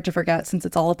really hard to forget since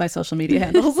it's all of my social media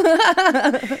handles.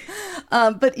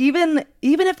 But even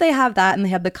if they have that and they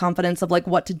have the confidence of like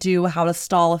what to do, how to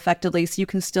stall effectively, so you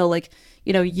can still like,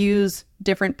 you know, use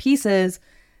different pieces,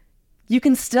 you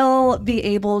can still be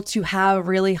able to have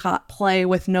really hot play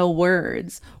with no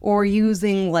words, or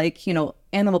using like, you know,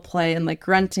 animal play and like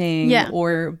grunting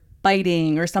or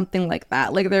biting or something like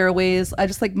that. Like there are ways, I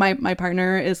just like my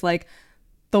partner is like,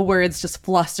 the words just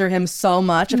fluster him so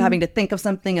much of having to think of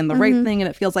something and the right thing, and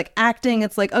it feels like acting.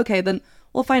 It's like, okay, then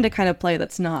we'll find a kind of play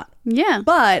that's not. Yeah.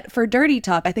 But for dirty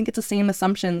talk, I think it's the same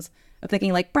assumptions of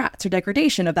thinking like brats or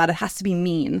degradation, of that it has to be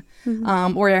mean,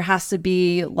 or it has to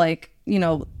be like, you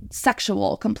know,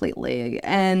 sexual completely.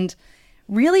 And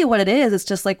really what it is, it's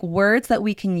just like words that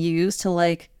we can use to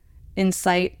like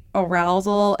incite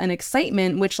arousal and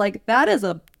excitement, which like that is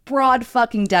a broad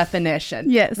fucking definition.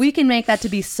 Yes. We can make that to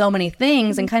be so many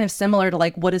things, and kind of similar to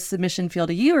like, what does submission feel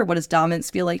to you, or what does dominance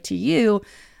feel like to you?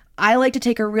 I like to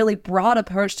take a really broad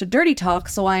approach to dirty talk,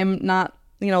 so I'm not,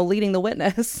 you know, leading the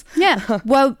witness. Yeah.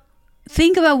 Well,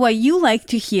 think about what you like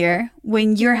to hear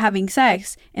when you're having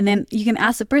sex, and then you can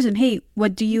ask the person, hey,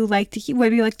 what do you like to hear? What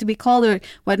do you like to be called? Or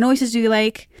what noises do you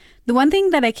like? The one thing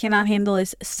that I cannot handle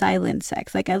is silent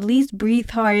sex. Like, at least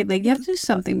breathe hard. Like, you have to do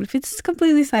something. But if it's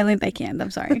completely silent, I can't. I'm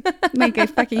sorry. Like, I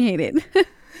fucking hate it.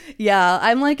 Yeah,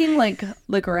 I'm liking like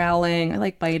growling. I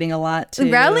like biting a lot too.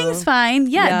 Growling's fine.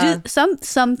 Yeah. Do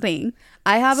something.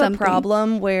 I have a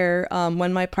problem where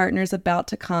when my partner's about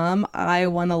to come, I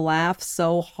want to laugh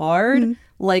so hard,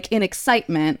 like in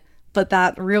excitement, but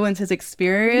that ruins his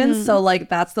experience. So like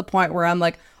that's the point where I'm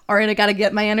like, all right, I got to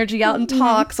get my energy out and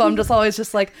talk. So I'm just always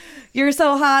just like, you're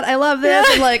so hot. I love this.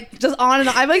 And like just on and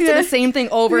on. I like do the same thing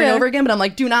over and over again, but I'm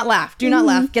like, do not laugh. Do not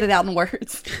laugh. Get it out in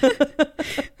words.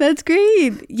 That's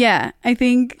great. Yeah. I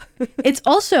think it's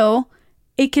also,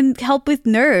 it can help with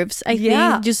nerves. I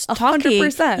think just talking,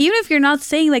 100%. Even if you're not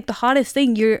saying like the hottest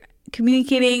thing, you're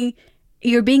communicating,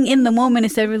 you're being in the moment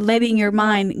instead of letting your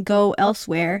mind go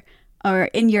elsewhere. Or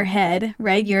in your head,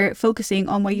 right? You're focusing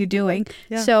on what you're doing.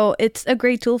 Yeah. So it's a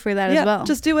great tool for that as well.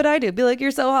 Just do what I do. Be like,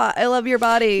 you're so hot. I love your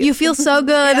body. You feel so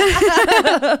good.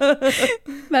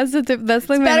 That's the tip. That's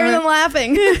like better than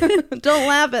laughing. Don't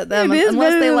laugh at them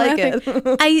unless they like it.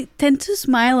 I tend to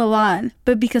smile a lot,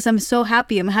 but because I'm so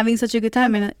happy, I'm having such a good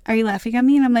time. And are you laughing at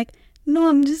me? And I'm like, No,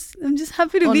 I'm just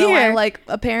happy to be no, here.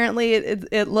 Apparently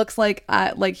it looks like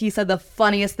he said the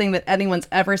funniest thing that anyone's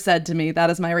ever said to me. That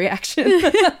is my reaction.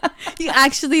 You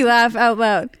actually laugh out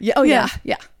loud. Yeah. Oh yeah.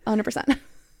 100%.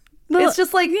 Well, it's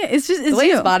just like it's the way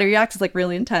you. his body reacts is like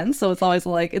really intense. So it's always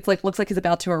like looks like he's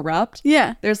about to erupt.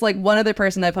 Yeah. There's like one other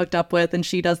person I've hooked up with, and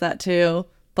she does that too.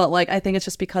 But like I think it's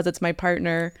just because it's my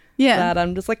partner. Yeah. That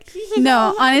I'm just like.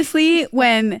 No, honestly,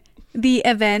 when the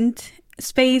event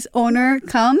space owner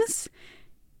comes,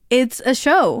 it's a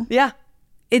show. Yeah.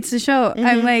 It's a show.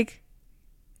 I'm like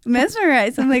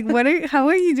mesmerized. I'm like, how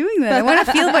are you doing that? I want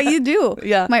to feel what you do.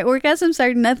 Yeah. My orgasms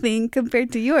are nothing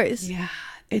compared to yours. Yeah.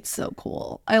 It's so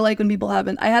cool. I like when people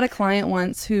haven't. I had a client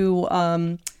once who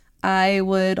I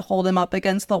would hold him up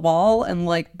against the wall and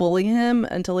like bully him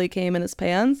until he came in his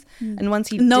pants. And once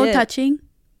he did, touching?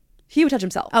 he would touch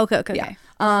himself. Okay.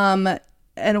 Yeah.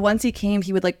 And once he came,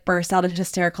 he would like burst out into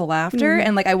hysterical laughter.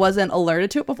 And like I wasn't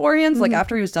alerted to it beforehand. So like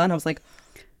after he was done, I was like,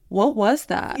 what was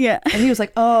that? Yeah. And he was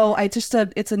like, oh,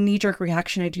 it's a knee-jerk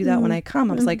reaction. I do that when I come.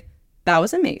 I was like, that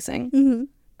was amazing.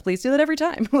 Please do that every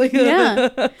time. Like,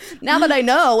 Yeah. Now that I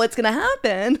know what's going to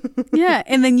happen. Yeah.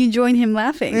 And then you join him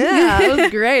laughing. Yeah, it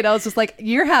was great. I was just like,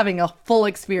 you're having a full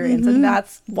experience and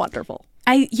that's wonderful.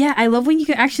 I love when you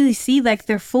can actually see like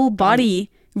their full body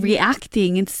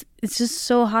reacting. It's just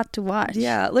so hot to watch.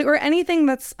 Yeah, like or anything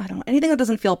that's anything that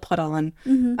doesn't feel put on.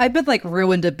 I've been like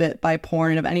ruined a bit by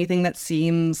porn of anything that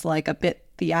seems like a bit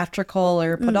theatrical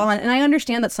or put on. And I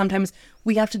understand that sometimes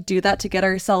we have to do that to get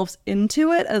ourselves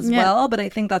into it as well. But I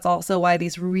think that's also why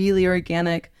these really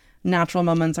organic, natural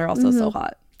moments are also so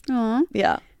hot. Aww.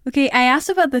 Yeah. Okay, I asked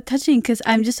about the touching because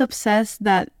I'm just obsessed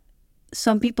that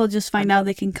some people just find out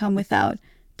they can come without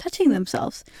touching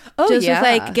themselves. Oh, just yeah.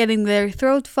 with like getting their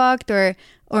throat fucked or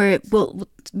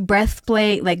breath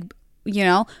play, like, you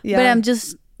know. Yeah. But I'm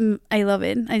just I love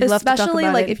it. I love to talk Especially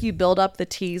about like it. if you build up the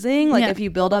teasing, like if you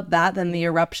build up that, then the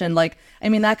eruption, like, I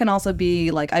mean, that can also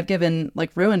be like, I've given like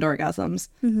ruined orgasms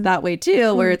that way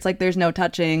too, where it's like there's no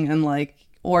touching and like,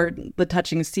 or the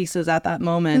touching ceases at that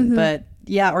moment. But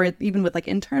yeah, or even with like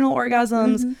internal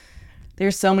orgasms,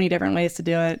 there's so many different ways to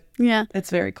do it. Yeah. It's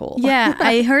very cool. Yeah.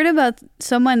 I heard about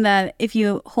someone that if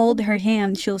you hold her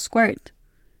hand, she'll squirt.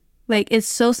 Like, it's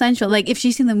so sensual. Like, if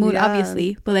she's in the mood,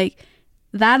 obviously. But like,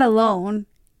 that alone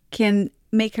can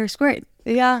make her squirt.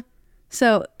 Yeah.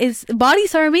 So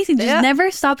bodies are amazing. Just never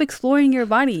stop exploring your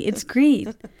body. It's great.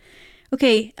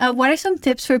 Okay, what are some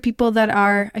tips for people that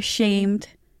are ashamed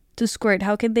to squirt?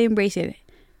 How can they embrace it?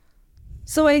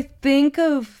 So I think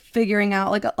of figuring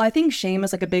out, like, I think shame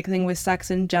is like a big thing with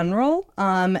sex in general.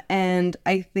 And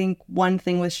I think one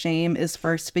thing with shame is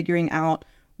first figuring out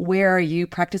where are you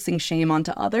practicing shame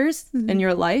onto others in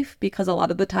your life? Because a lot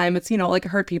of the time it's, like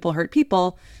hurt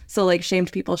people. So like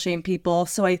shamed people shame people.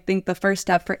 So I think the first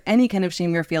step for any kind of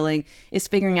shame you're feeling is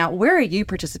figuring out where are you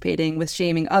participating with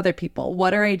shaming other people?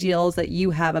 What are ideals that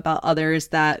you have about others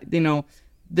that,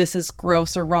 this is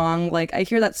gross or wrong? Like I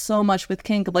hear that so much with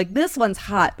kink of like, this one's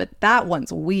hot, but that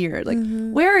one's weird. Like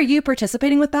where are you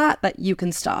participating with that you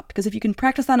can stop? Because if you can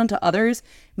practice that onto others,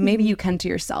 maybe you can to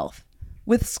yourself.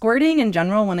 With squirting in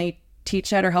general, when I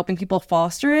teach it or helping people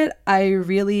foster it,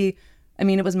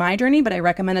 it was my journey, but I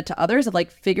recommend it to others of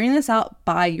like figuring this out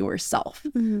by yourself.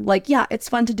 Like, yeah, it's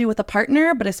fun to do with a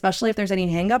partner, but especially if there's any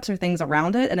hangups or things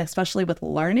around it, and especially with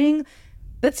learning,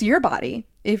 that's your body.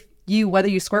 Whether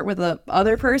you squirt with the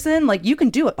other person, like you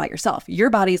can do it by yourself. Your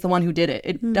body's the one who did it.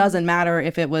 It doesn't matter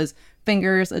if it was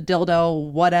fingers, a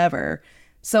dildo, whatever.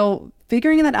 So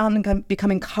figuring that out and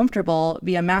becoming comfortable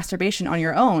via masturbation on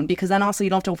your own, because then also you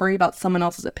don't have to worry about someone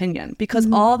else's opinion,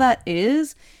 because all that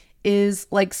is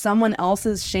like someone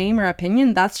else's shame or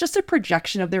opinion. That's just a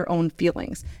projection of their own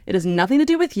feelings. It has nothing to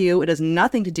do with you. It has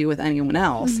nothing to do with anyone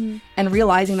else. And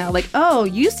realizing that like, oh,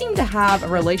 you seem to have a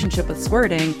relationship with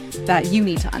squirting that you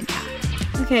need to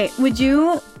unpack. Okay. Would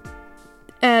you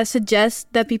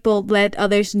suggest that people let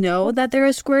others know that they're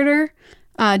a squirter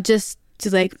just to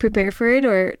like prepare for it,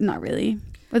 or not really?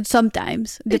 But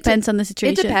sometimes it depends on the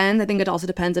situation. It depends. I think it also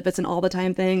depends if it's an all the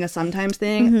time thing, a sometimes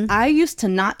thing. I used to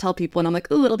not tell people, and I'm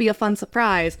like, ooh, it'll be a fun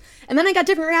surprise. And then I got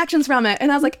different reactions from it,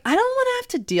 and I was like, I don't want to have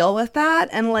to deal with that.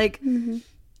 And like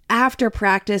after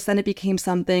practice, then it became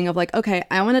something of like, okay,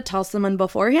 I want to tell someone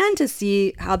beforehand to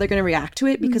see how they're going to react to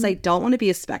it, because I don't want to be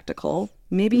a spectacle.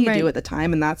 Maybe you do at the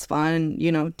time, and that's fun.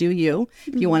 Do you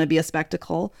if you want to be a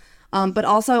spectacle. But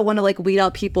also I want to like weed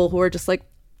out people who are just like,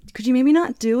 could you maybe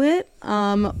not do it?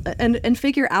 And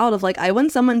figure out of like, I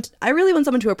really want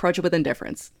someone to approach it with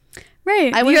indifference.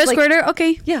 Right. I You're a like, squirter?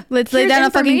 Okay. Yeah. Let's lay down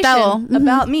a fucking towel.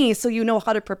 about me so you know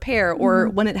how to prepare or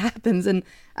when it happens. And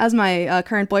as my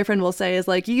current boyfriend will say, is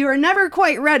like, you are never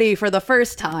quite ready for the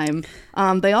first time.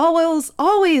 They always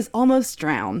almost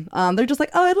drown. They're just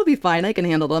like, oh, it'll be fine. I can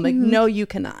handle them. Like, no, you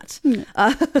cannot.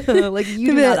 Like, you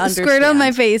do not understand. Squirt on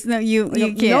my face. No, you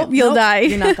can't. Nope, You'll die.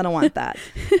 You're not going to want that.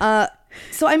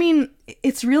 So, I mean,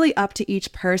 it's really up to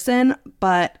each person.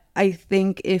 But I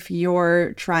think if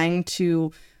you're trying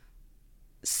to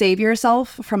save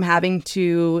yourself from having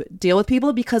to deal with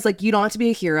people, because like you don't have to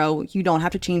be a hero, you don't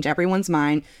have to change everyone's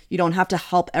mind, you don't have to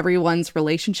help everyone's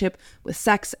relationship with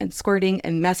sex and squirting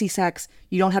and messy sex,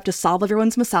 you don't have to solve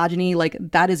everyone's misogyny. Like,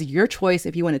 that is your choice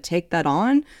if you want to take that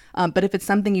on. But if it's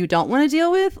something you don't want to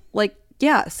deal with, like,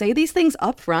 yeah, say these things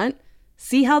up front,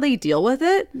 see how they deal with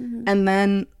it, and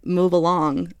then move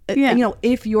along. Yeah. You know,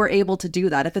 if you're able to do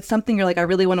that. If it's something you're like, I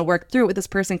really want to work through it with this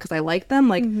person because I like them,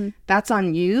 like, that's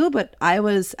on you. But I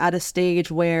was at a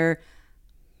stage where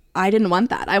I didn't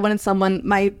want that. I wanted someone,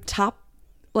 my top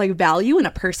like value in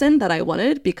a person that I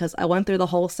wanted, because I went through the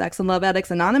whole Sex and Love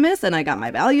Addicts Anonymous and I got my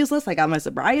values list, I got my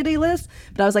sobriety list.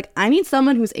 But I was like, I need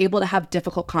someone who's able to have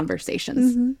difficult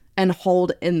conversations and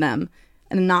hold in them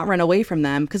and not run away from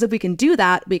them. Because if we can do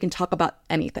that, we can talk about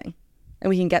anything and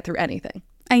we can get through anything.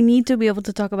 I need to be able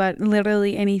to talk about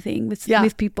literally anything with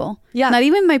people. Yeah. Not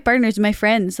even my partners, my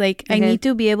friends. Like, I need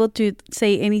to be able to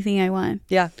say anything I want.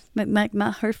 Yeah. Like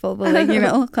not hurtful, but like, you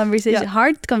know, conversation,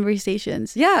 hard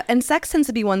conversations. Yeah. And sex tends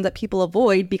to be one that people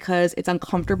avoid because it's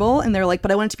uncomfortable. And they're like,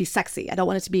 but I want it to be sexy. I don't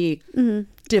want it to be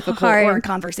difficult hard. or a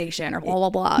conversation or blah, blah,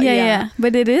 blah. Yeah.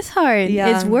 But it is hard.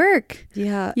 Yeah. It's work.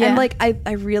 Yeah. And like,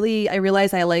 I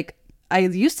realize I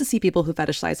used to see people who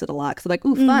fetishize it a lot because like,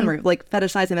 ooh, fun. We're like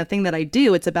fetishizing the thing that I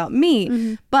do. It's about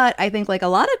me. But I think like a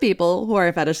lot of people who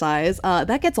are fetishized,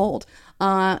 that gets old.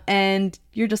 And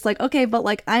you're just like, okay, but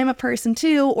like I'm a person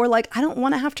too, or like I don't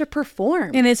want to have to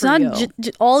perform. And it's not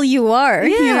all you are.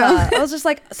 Yeah. You know? I was just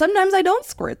like, sometimes I don't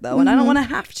squirt though, and I don't want to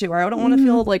have to, or I don't want to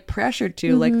feel like pressured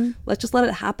to. Like, let's just let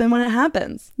it happen when it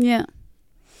happens. Yeah.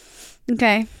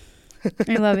 Okay.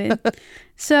 I love it.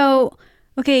 So,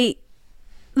 okay.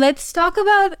 Let's talk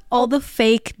about all the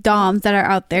fake doms that are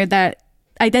out there that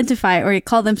identify or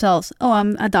call themselves, oh,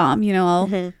 I'm a dom, you know,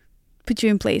 I'll put you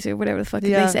in place or whatever the fuck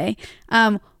they say.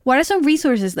 What are some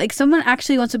resources? Like, someone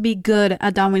actually wants to be good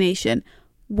at domination.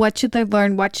 What should they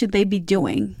learn? What should they be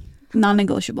doing?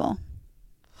 Non-negotiable.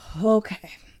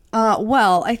 Okay.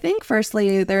 Well, I think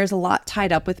firstly, there's a lot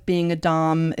tied up with being a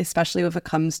dom, especially if it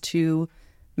comes to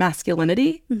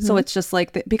masculinity. So it's just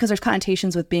like, because there's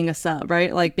connotations with being a sub,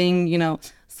 right? Like being, you know,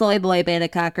 soy boy, beta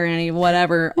cocker, and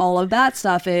whatever all of that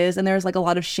stuff is. And there's like a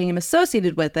lot of shame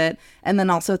associated with it. And then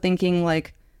also thinking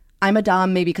like, I'm a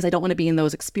dom maybe because I don't want to be in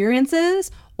those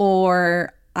experiences,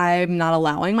 or I'm not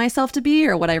allowing myself to be,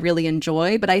 or what I really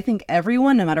enjoy. But I think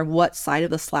everyone, no matter what side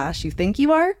of the slash you think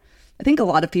you are, I think a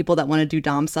lot of people that want to do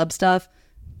dom sub stuff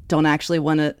don't actually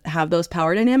want to have those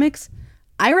power dynamics.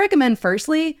 I recommend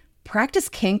firstly, practice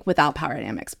kink without power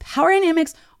dynamics. Power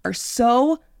dynamics are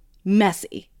so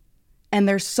messy, and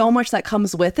there's so much that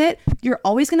comes with it. You're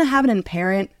always going to have an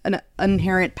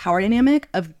inherent power dynamic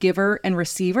of giver and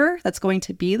receiver that's going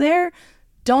to be there.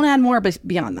 Don't add more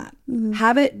beyond that.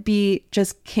 Have it be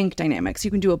just kink dynamics.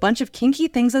 You can do a bunch of kinky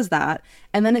things as that.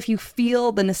 And then if you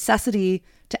feel the necessity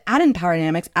to add in power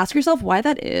dynamics, ask yourself why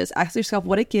that is. Ask yourself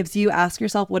what it gives you. Ask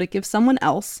yourself what it gives someone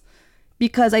else.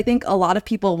 Because I think a lot of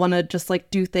people want to just like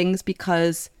do things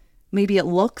because maybe it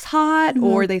looks hot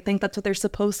or they think that's what they're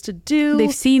supposed to do.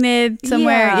 They've seen it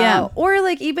somewhere. Yeah. Or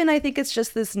like, even I think it's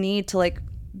just this need to like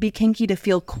be kinky to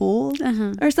feel cool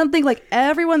or something. Like,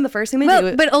 everyone, the first thing they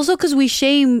do. But also because we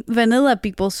shame vanilla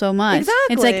people so much.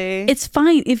 Exactly. It's like, it's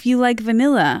fine if you like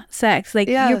vanilla sex. Like,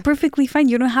 you're perfectly fine.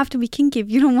 You don't have to be kinky if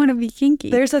you don't want to be kinky.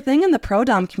 There's a thing in the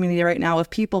pro-dom community right now of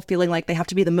people feeling like they have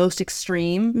to be the most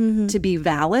extreme to be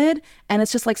valid. And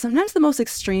it's just like, sometimes the most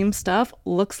extreme stuff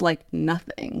looks like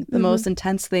nothing. The most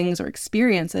intense things or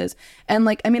experiences. And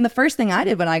like, I mean, the first thing I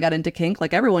did when I got into kink,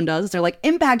 like everyone does, they're like,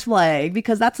 impact flag,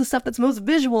 because that's the stuff that's most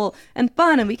visual and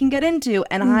fun and we can get into.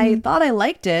 And I thought I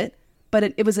liked it,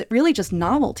 but it was really just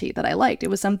novelty that I liked. It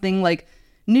was something like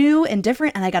new and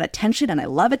different, and I got attention, and I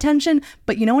love attention.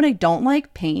 But you know what I don't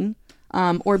like? Pain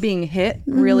or being hit.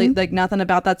 Really, like, nothing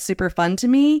about that's super fun to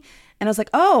me. And I was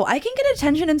like, oh, I can get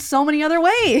attention in so many other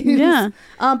ways. Yeah.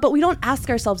 But we don't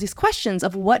ask ourselves these questions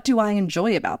of, what do I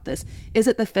enjoy about this? Is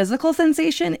it the physical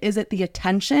sensation? Is it the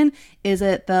attention? Is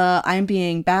it the I'm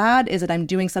being bad? Is it I'm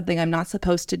doing something I'm not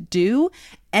supposed to do?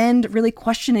 And really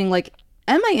questioning, like,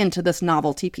 am I into this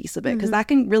novelty piece of it? Because that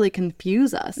can really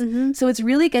confuse us. So it's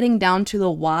really getting down to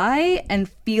the why and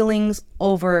feelings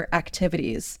over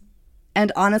activities.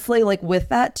 And honestly, like with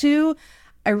that too,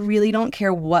 I really don't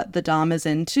care what the dom is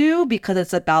into, because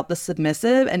it's about the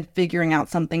submissive and figuring out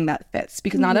something that fits.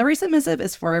 Because not every submissive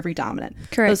is for every dominant.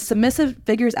 Correct. So submissive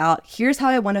figures out, here's how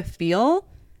I want to feel.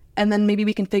 And then maybe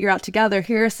we can figure out together,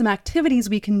 here are some activities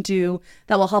we can do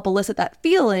that will help elicit that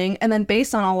feeling. And then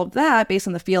based on all of that, based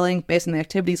on the feeling, based on the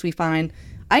activities we find,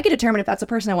 I can determine if that's a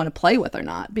person I want to play with or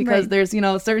not. Because there's, you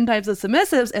know, certain types of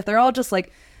submissives, if they're all just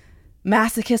like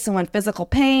masochists and want physical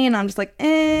pain, I'm just like,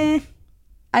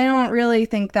 I don't really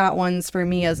think that one's for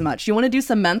me as much. You want to do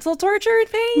some mental torture and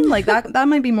pain? Like that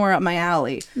might be more up my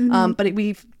alley. But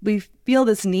we feel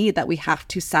this need that we have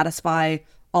to satisfy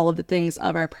all of the things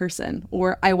of our person,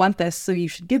 or I want this, so you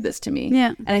should give this to me.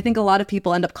 Yeah. And I think a lot of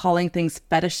people end up calling things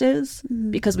fetishes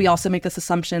because we also make this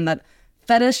assumption that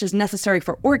fetish is necessary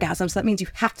for orgasm. So that means you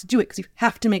have to do it because you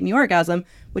have to make me orgasm,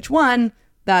 which one,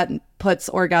 that puts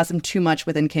orgasm too much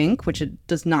within kink, which it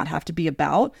does not have to be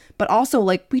about. But also,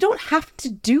 like, we don't have to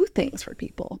do things for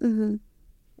people.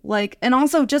 Like, and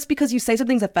also just because you say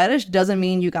something's a fetish doesn't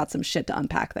mean you got some shit to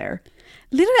unpack there.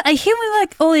 Literally, I hear me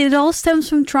like, oh, it all stems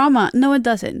from trauma. No, it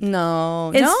doesn't.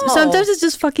 No. Sometimes it's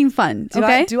just fucking fun.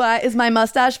 Okay. Is my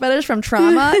mustache fetish from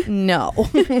trauma? No.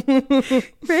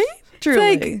 Right?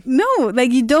 Truly. Like, no,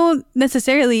 like you don't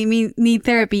necessarily need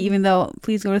therapy, even though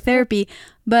please go to therapy.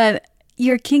 But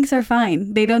your kinks are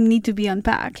fine. They don't need to be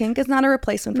unpacked. Kink is not a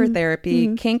replacement for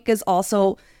therapy. Kink is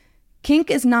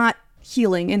not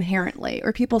healing inherently,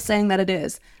 or people saying that it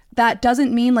is. That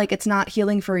doesn't mean like it's not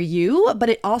healing for you, but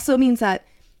it also means that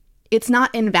it's not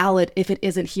invalid if it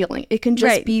isn't healing. It can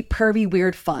just be pervy,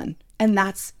 weird fun. And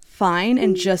that's fine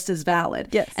and just as valid.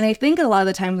 Yes. And I think a lot of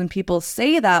the times when people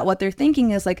say that, what they're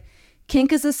thinking is like,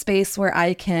 kink is a space where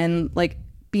I can like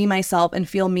be myself and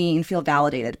feel me and feel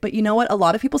validated. But you know what? A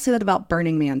lot of people say that about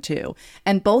Burning Man too.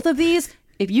 And both of these,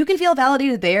 if you can feel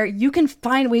validated there, you can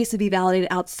find ways to be validated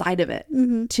outside of it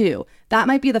too. That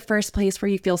might be the first place where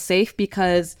you feel safe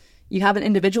because you have an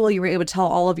individual, you were able to tell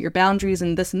all of your boundaries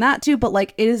and this and that too. But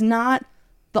like, it is not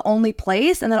the only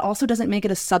place. And that also doesn't make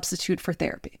it a substitute for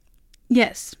therapy.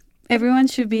 Yes. Everyone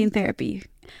should be in therapy.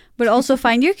 But also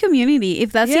find your community.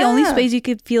 If that's the only space you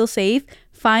could feel safe,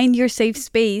 find your safe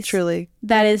space. Truly.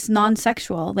 That is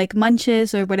non-sexual, like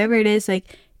munches or whatever it is.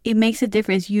 Like, it makes a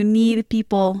difference. You need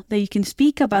people that you can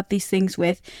speak about these things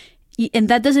with. And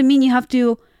that doesn't mean you have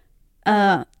to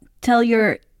tell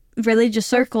your religious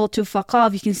circle to fuck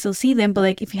off. You can still see them. But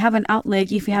like, if you have an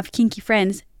outlet, if you have kinky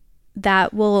friends,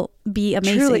 that will be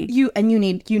amazing. Truly, you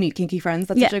need kinky friends.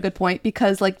 That's such a good point,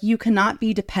 because like, you cannot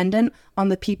be dependent on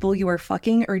the people you are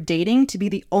fucking or dating to be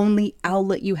the only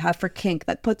outlet you have for kink.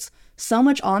 That puts so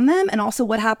much on them. And also,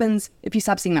 what happens if you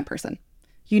stop seeing that person?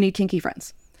 You need kinky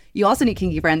friends. You also need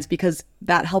kinky friends because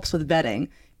that helps with vetting.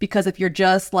 Because if you're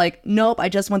just like, nope, I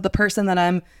just want the person that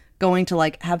I'm going to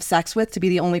like have sex with to be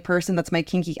the only person that's my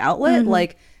kinky outlet,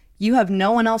 like, you have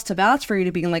no one else to vouch for you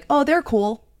to be like, oh, they're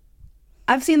cool.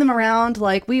 I've seen them around.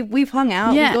 Like, we've hung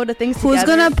out. We go to things together. Who's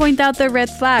gonna point out the red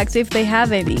flags if they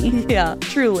have any? Yeah,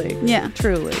 truly. Yeah,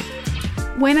 truly.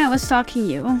 When I was stalking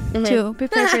you to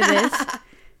prepare for this,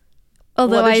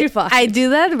 although What did you find? I do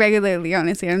that regularly,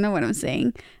 honestly, I don't know what I'm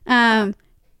saying.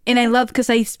 And I love, because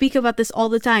I speak about this all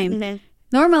the time,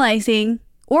 normalizing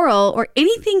oral or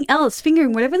anything else,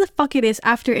 fingering, whatever the fuck it is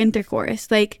after intercourse.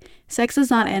 Like, sex does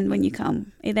not end when you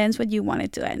come. It ends when you want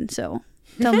it to end. So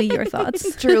tell me your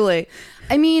thoughts. Truly.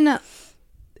 I mean,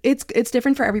 it's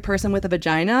different for every person with a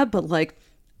vagina, but like,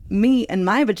 me and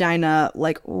my vagina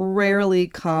like rarely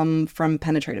come from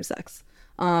penetrative sex.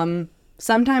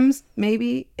 Sometimes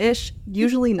maybe ish,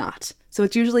 usually not. So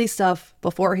it's usually stuff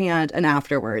beforehand and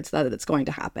afterwards that it's going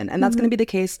to happen. And that's going to be the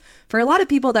case for a lot of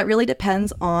people. That really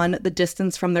depends on the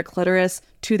distance from their clitoris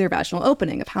to their vaginal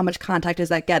opening, of how much contact is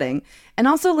that getting. And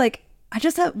also, like, I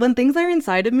just have, when things are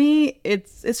inside of me,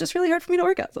 it's just really hard for me to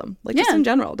orgasm. Like, just in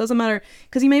general. It doesn't matter.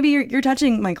 Because you're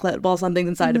touching my clit while something's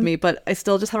inside of me, but I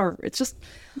still just have it's just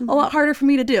a lot harder for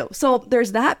me to do. So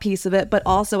there's that piece of it. But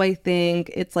also, I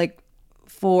think it's like,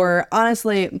 for,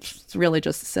 honestly, it's really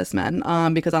just cis men,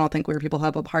 because I don't think queer people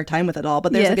have a hard time with it all.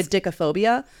 But there's like a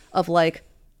dickophobia of like,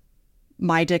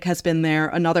 my dick has been there,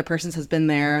 another person's has been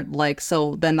there, like,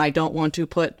 so then I don't want to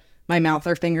put my mouth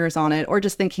or fingers on it, or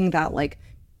just thinking that like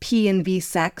P and V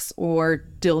sex or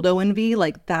dildo and V,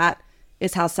 like, that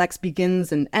is how sex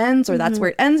begins and ends, or that's where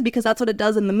it ends, because that's what it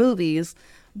does in the movies.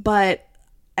 But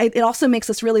it also makes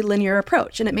this really linear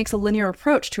approach, and it makes a linear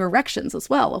approach to erections as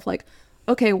well, of like,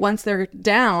 okay, once they're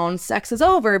down, sex is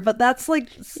over. But that's like,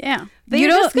 Yeah. they're You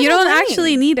just don't gonna reign.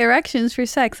 actually need erections for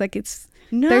sex. Like there's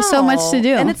No. so much to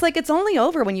do. And it's like, it's only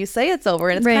over when you say it's over.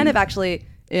 And it's Right. kind of actually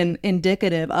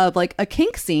indicative of like a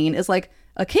kink scene is like,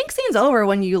 a kink scene's over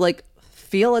when you like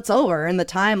feel it's over, and the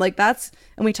time like that's,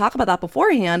 and we talk about that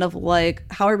beforehand of like,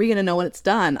 how are we going to know when it's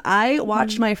done? I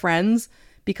watched my friends,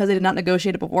 because they did not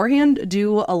negotiate it beforehand,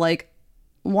 do a like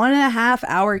 1.5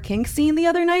 hour kink scene the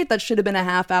other night that should have been a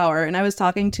half hour. And I was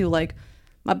talking to like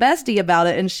my bestie about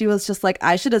it, and she was just like,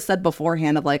 I should have said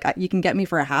beforehand of like, you can get me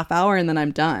for a half hour and then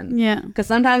I'm done. Yeah. Because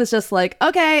sometimes it's just like,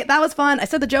 okay, that was fun. I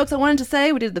said the jokes I wanted to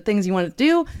say. We did the things you wanted to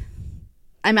do.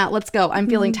 I'm out. Let's go. I'm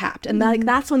feeling tapped. And like,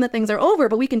 that's when the things are over.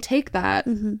 But we can take that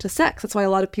to sex. That's why a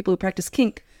lot of people who practice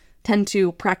kink tend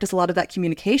to practice a lot of that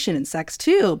communication in sex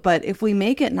too. But if we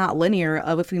make it not linear,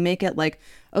 if we make it like,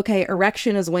 okay,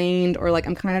 erection is waned, or like,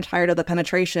 I'm kind of tired of the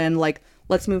penetration, like,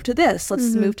 let's move to this.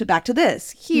 Let's move to back to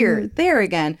this, here, there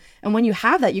again. And when you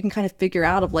have that, you can kind of figure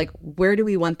out of like, where do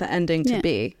we want the ending to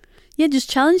be? Yeah, just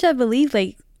challenge that belief.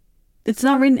 Like, it's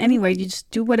not written anywhere. You just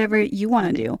do whatever you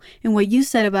want to do. And what you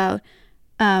said about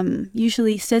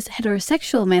usually cis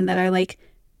heterosexual men that are like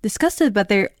disgusted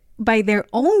by their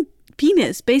own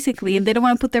penis, basically, and they don't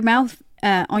want to put their mouth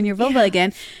on your vulva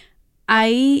again.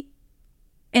 I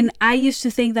used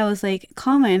to think that was like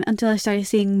common until I started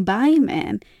seeing bi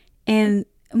men, and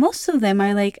most of them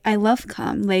are like, I love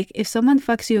cum. Like, if someone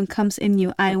fucks you and comes in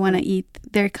you, I want to eat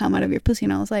their cum out of your pussy.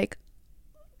 And I was like,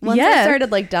 once I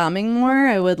started like doming more,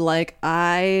 I would like,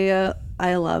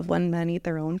 I love when men eat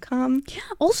their own cum. Yeah,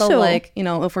 also, so like, you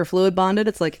know, if we're fluid bonded,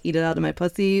 it's like, eat it out of my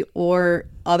pussy, or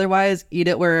otherwise eat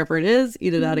it wherever it is,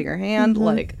 eat it out of your hand.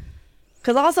 Like,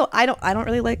 because also I don't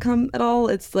really like cum at all.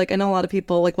 It's like, I know a lot of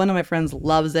people, like one of my friends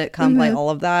loves it, cum, like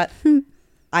all of that.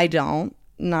 I don't,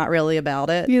 not really about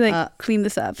it. You like clean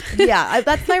this up. Yeah,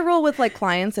 that's my rule with like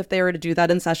clients. If they were to do that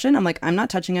in session, I'm like, I'm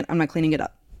not touching it. I'm not cleaning it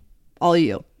up. All of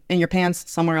you in your pants,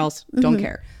 somewhere else, don't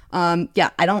care. Yeah,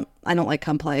 I don't like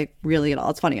cum play really at all.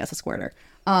 It's funny as a squirter.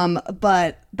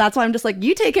 But that's why I'm just like,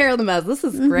 you take care of the mess. This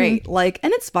is great. Like,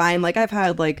 and it's fine. Like, I've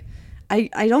had like,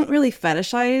 I don't really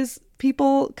fetishize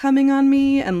people coming on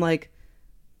me, and like,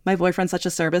 my boyfriend's such a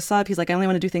service sub. He's like, I only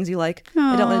want to do things you like.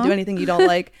 I don't want to do anything you don't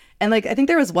like. And like, I think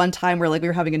there was one time where like we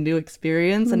were having a new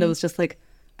experience, and it was just like,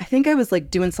 I think I was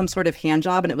like doing some sort of hand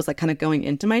job, and it was like kind of going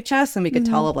into my chest, and we could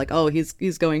tell of like, oh,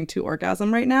 he's going to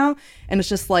orgasm right now. And it's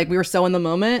just like, we were so in the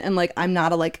moment, and like, I'm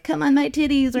not a like, come on my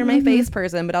titties or my face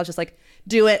person, but I was just like,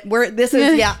 do it.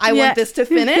 I want this to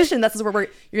finish, and this is where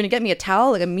you're gonna get me a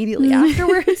towel like immediately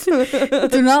afterwards.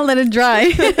 Do not let it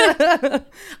dry.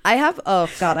 I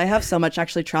have so much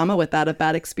actually trauma with that, of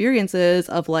bad experiences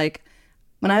of like,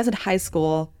 when I was in high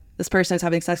school, this person I was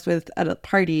having sex with at a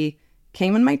party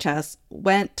came in my chest,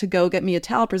 went to go get me a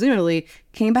towel, presumably,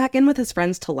 came back in with his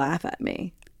friends to laugh at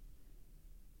me.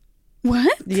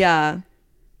 What? Yeah.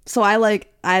 So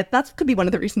that could be one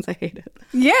of the reasons I hate it.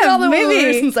 Yeah, Probably maybe. one of the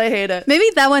reasons I hate it. Maybe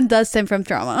that one does stem from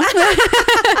trauma.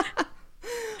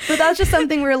 But that's just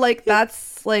something where like,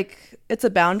 that's like, it's a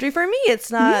boundary for me. It's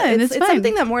not, Yeah, it's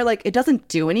something that more like, it doesn't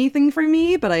do anything for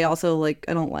me, but I also like,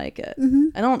 I don't like it.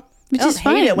 I don't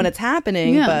hate it when it's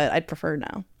happening, but I'd prefer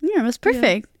now. Yeah, that's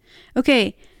perfect.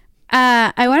 Okay.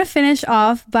 I want to finish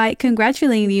off by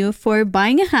congratulating you for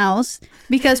buying a house,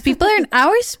 because people are in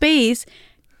our space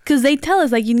because they tell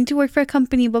us like, you need to work for a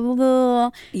company, blah, blah,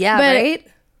 blah. Yeah, but right?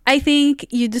 I think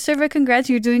you deserve a congrats.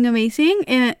 You're doing amazing.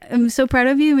 And I'm so proud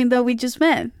of you, even though we just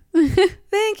met.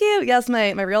 Thank you. Yes,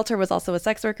 my realtor was also a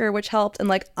sex worker, which helped. And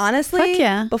like, honestly,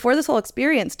 before this whole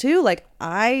experience too, like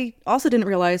I also didn't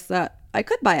realize that I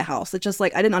could buy a house. It's just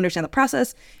like, I didn't understand the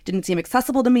process. It didn't seem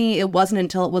accessible to me. It wasn't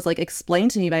until it was like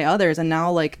explained to me by others. And now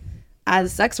like,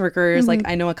 as sex workers, like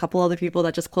I know a couple other people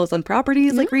that just closed on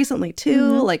properties like recently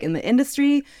too, like in the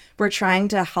industry. We're trying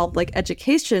to help like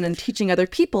education and teaching other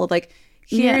people like,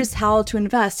 here's how to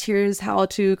invest, here's how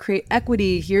to create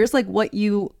equity, here's like what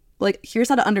you like, here's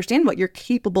how to understand what you're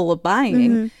capable of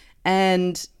buying.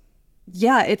 And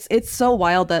yeah, it's so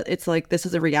wild that it's like, this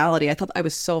is a reality. I thought I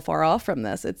was so far off from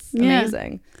this. It's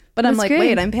amazing. But I'm like, great.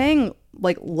 Wait, I'm paying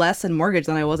like less in mortgage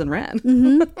than I was in rent.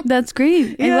 That's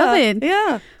great. I love it.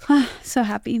 Yeah. So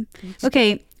happy.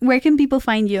 Okay, where can people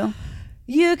find you?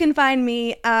 You can find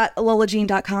me at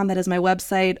lolajean.com. That is my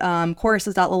website.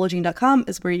 Courses.lolajean.com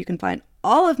is where you can find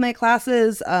all of my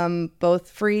classes, both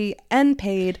free and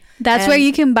paid. That's where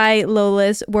you can buy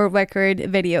Lola's world record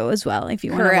video as well, if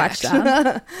you want to watch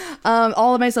that.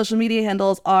 All of my social media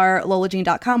handles are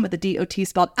lolajean.com with the D-O-T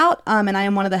spelled out. And I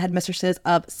am one of the headmistresses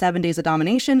of 7 Days of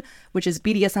Domination, which is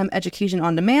BDSM education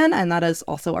on demand. And that is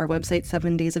also our website,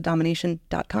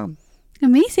 7daysofdomination.com.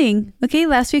 Amazing. Okay,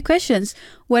 last 3 questions.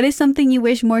 What is something you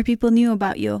wish more people knew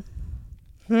about you?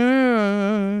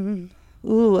 Ooh,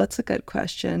 that's a good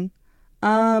question.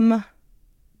 I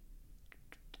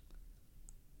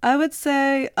would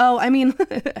say,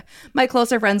 my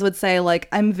closer friends would say, like,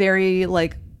 I'm very,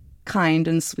 like, kind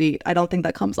and sweet. I don't think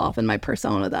that comes off in my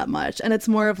persona that much. And it's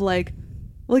more of like,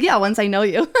 well, yeah, once I know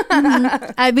you.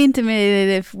 I'd be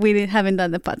intimidated if we haven't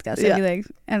done the podcast. I'd be like,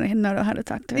 I don't know how to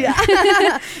talk to her.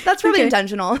 Yeah. That's probably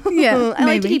intentional. Yeah, I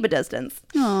like to keep a distance.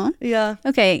 Aw. Yeah.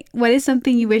 Okay, what is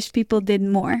something you wish people did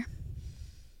more?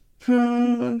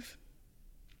 What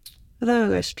do I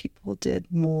wish people did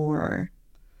more?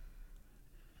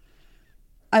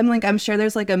 I'm sure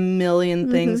there's like a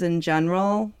million things in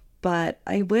general, but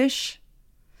I wish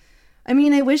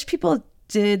people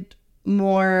did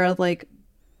more like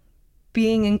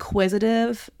being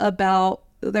inquisitive about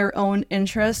their own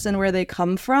interests and where they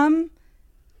come from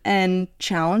and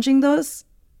challenging those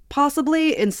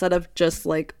possibly, instead of just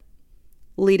like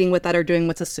leading with that or doing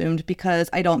what's assumed, because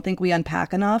I don't think we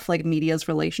unpack enough like media's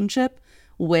relationship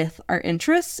with our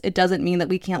interests. It doesn't mean that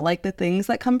we can't like the things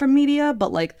that come from media,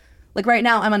 but like right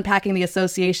now I'm unpacking the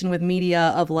association with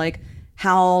media of like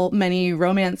how many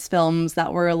romance films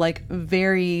that were like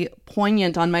very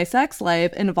poignant on my sex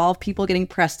life involve people getting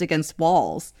pressed against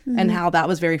walls, and how that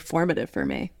was very formative for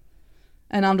me.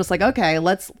 And I'm just like, okay,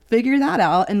 let's figure that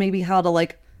out, and maybe how to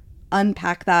like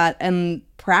unpack that and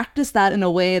practice that in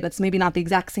a way that's maybe not the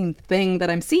exact same thing that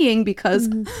I'm seeing, because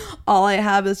all I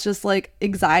have is just like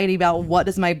anxiety about what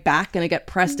is my back going to get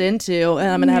pressed into and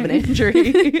I'm going to have an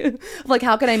injury. Like,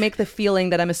 how can I make the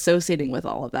feeling that I'm associating with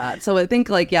all of that? So I think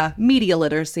like, yeah, media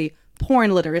literacy,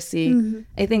 porn literacy.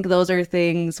 I think those are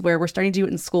things where we're starting to do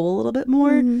it in school a little bit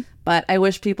more, but I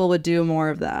wish people would do more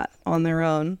of that on their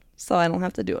own so I don't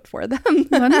have to do it for them.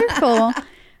 Wonderful.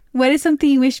 What is something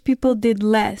you wish people did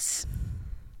less?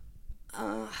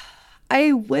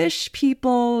 I wish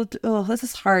people, this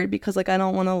is hard because like I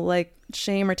don't want to like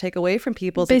shame or take away from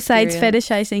people's Besides experience.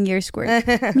 fetishizing your squirt.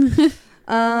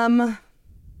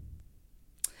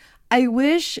 I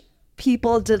wish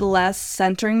people did less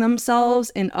centering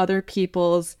themselves in other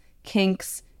people's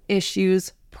kinks,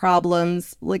 issues,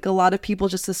 problems. Like a lot of people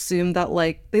just assume that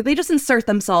like they just insert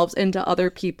themselves into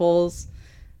other people's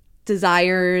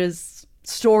desires,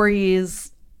 stories,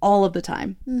 all of the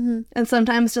time. And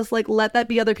sometimes just like let that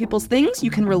be other people's things. You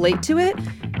can relate to it.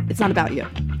 It's not about you.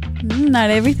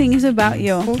 Not everything is about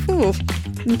you.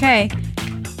 Okay.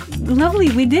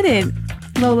 Lovely. We did it.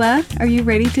 Lola, are you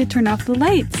ready to turn off the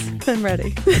lights? I'm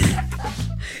ready.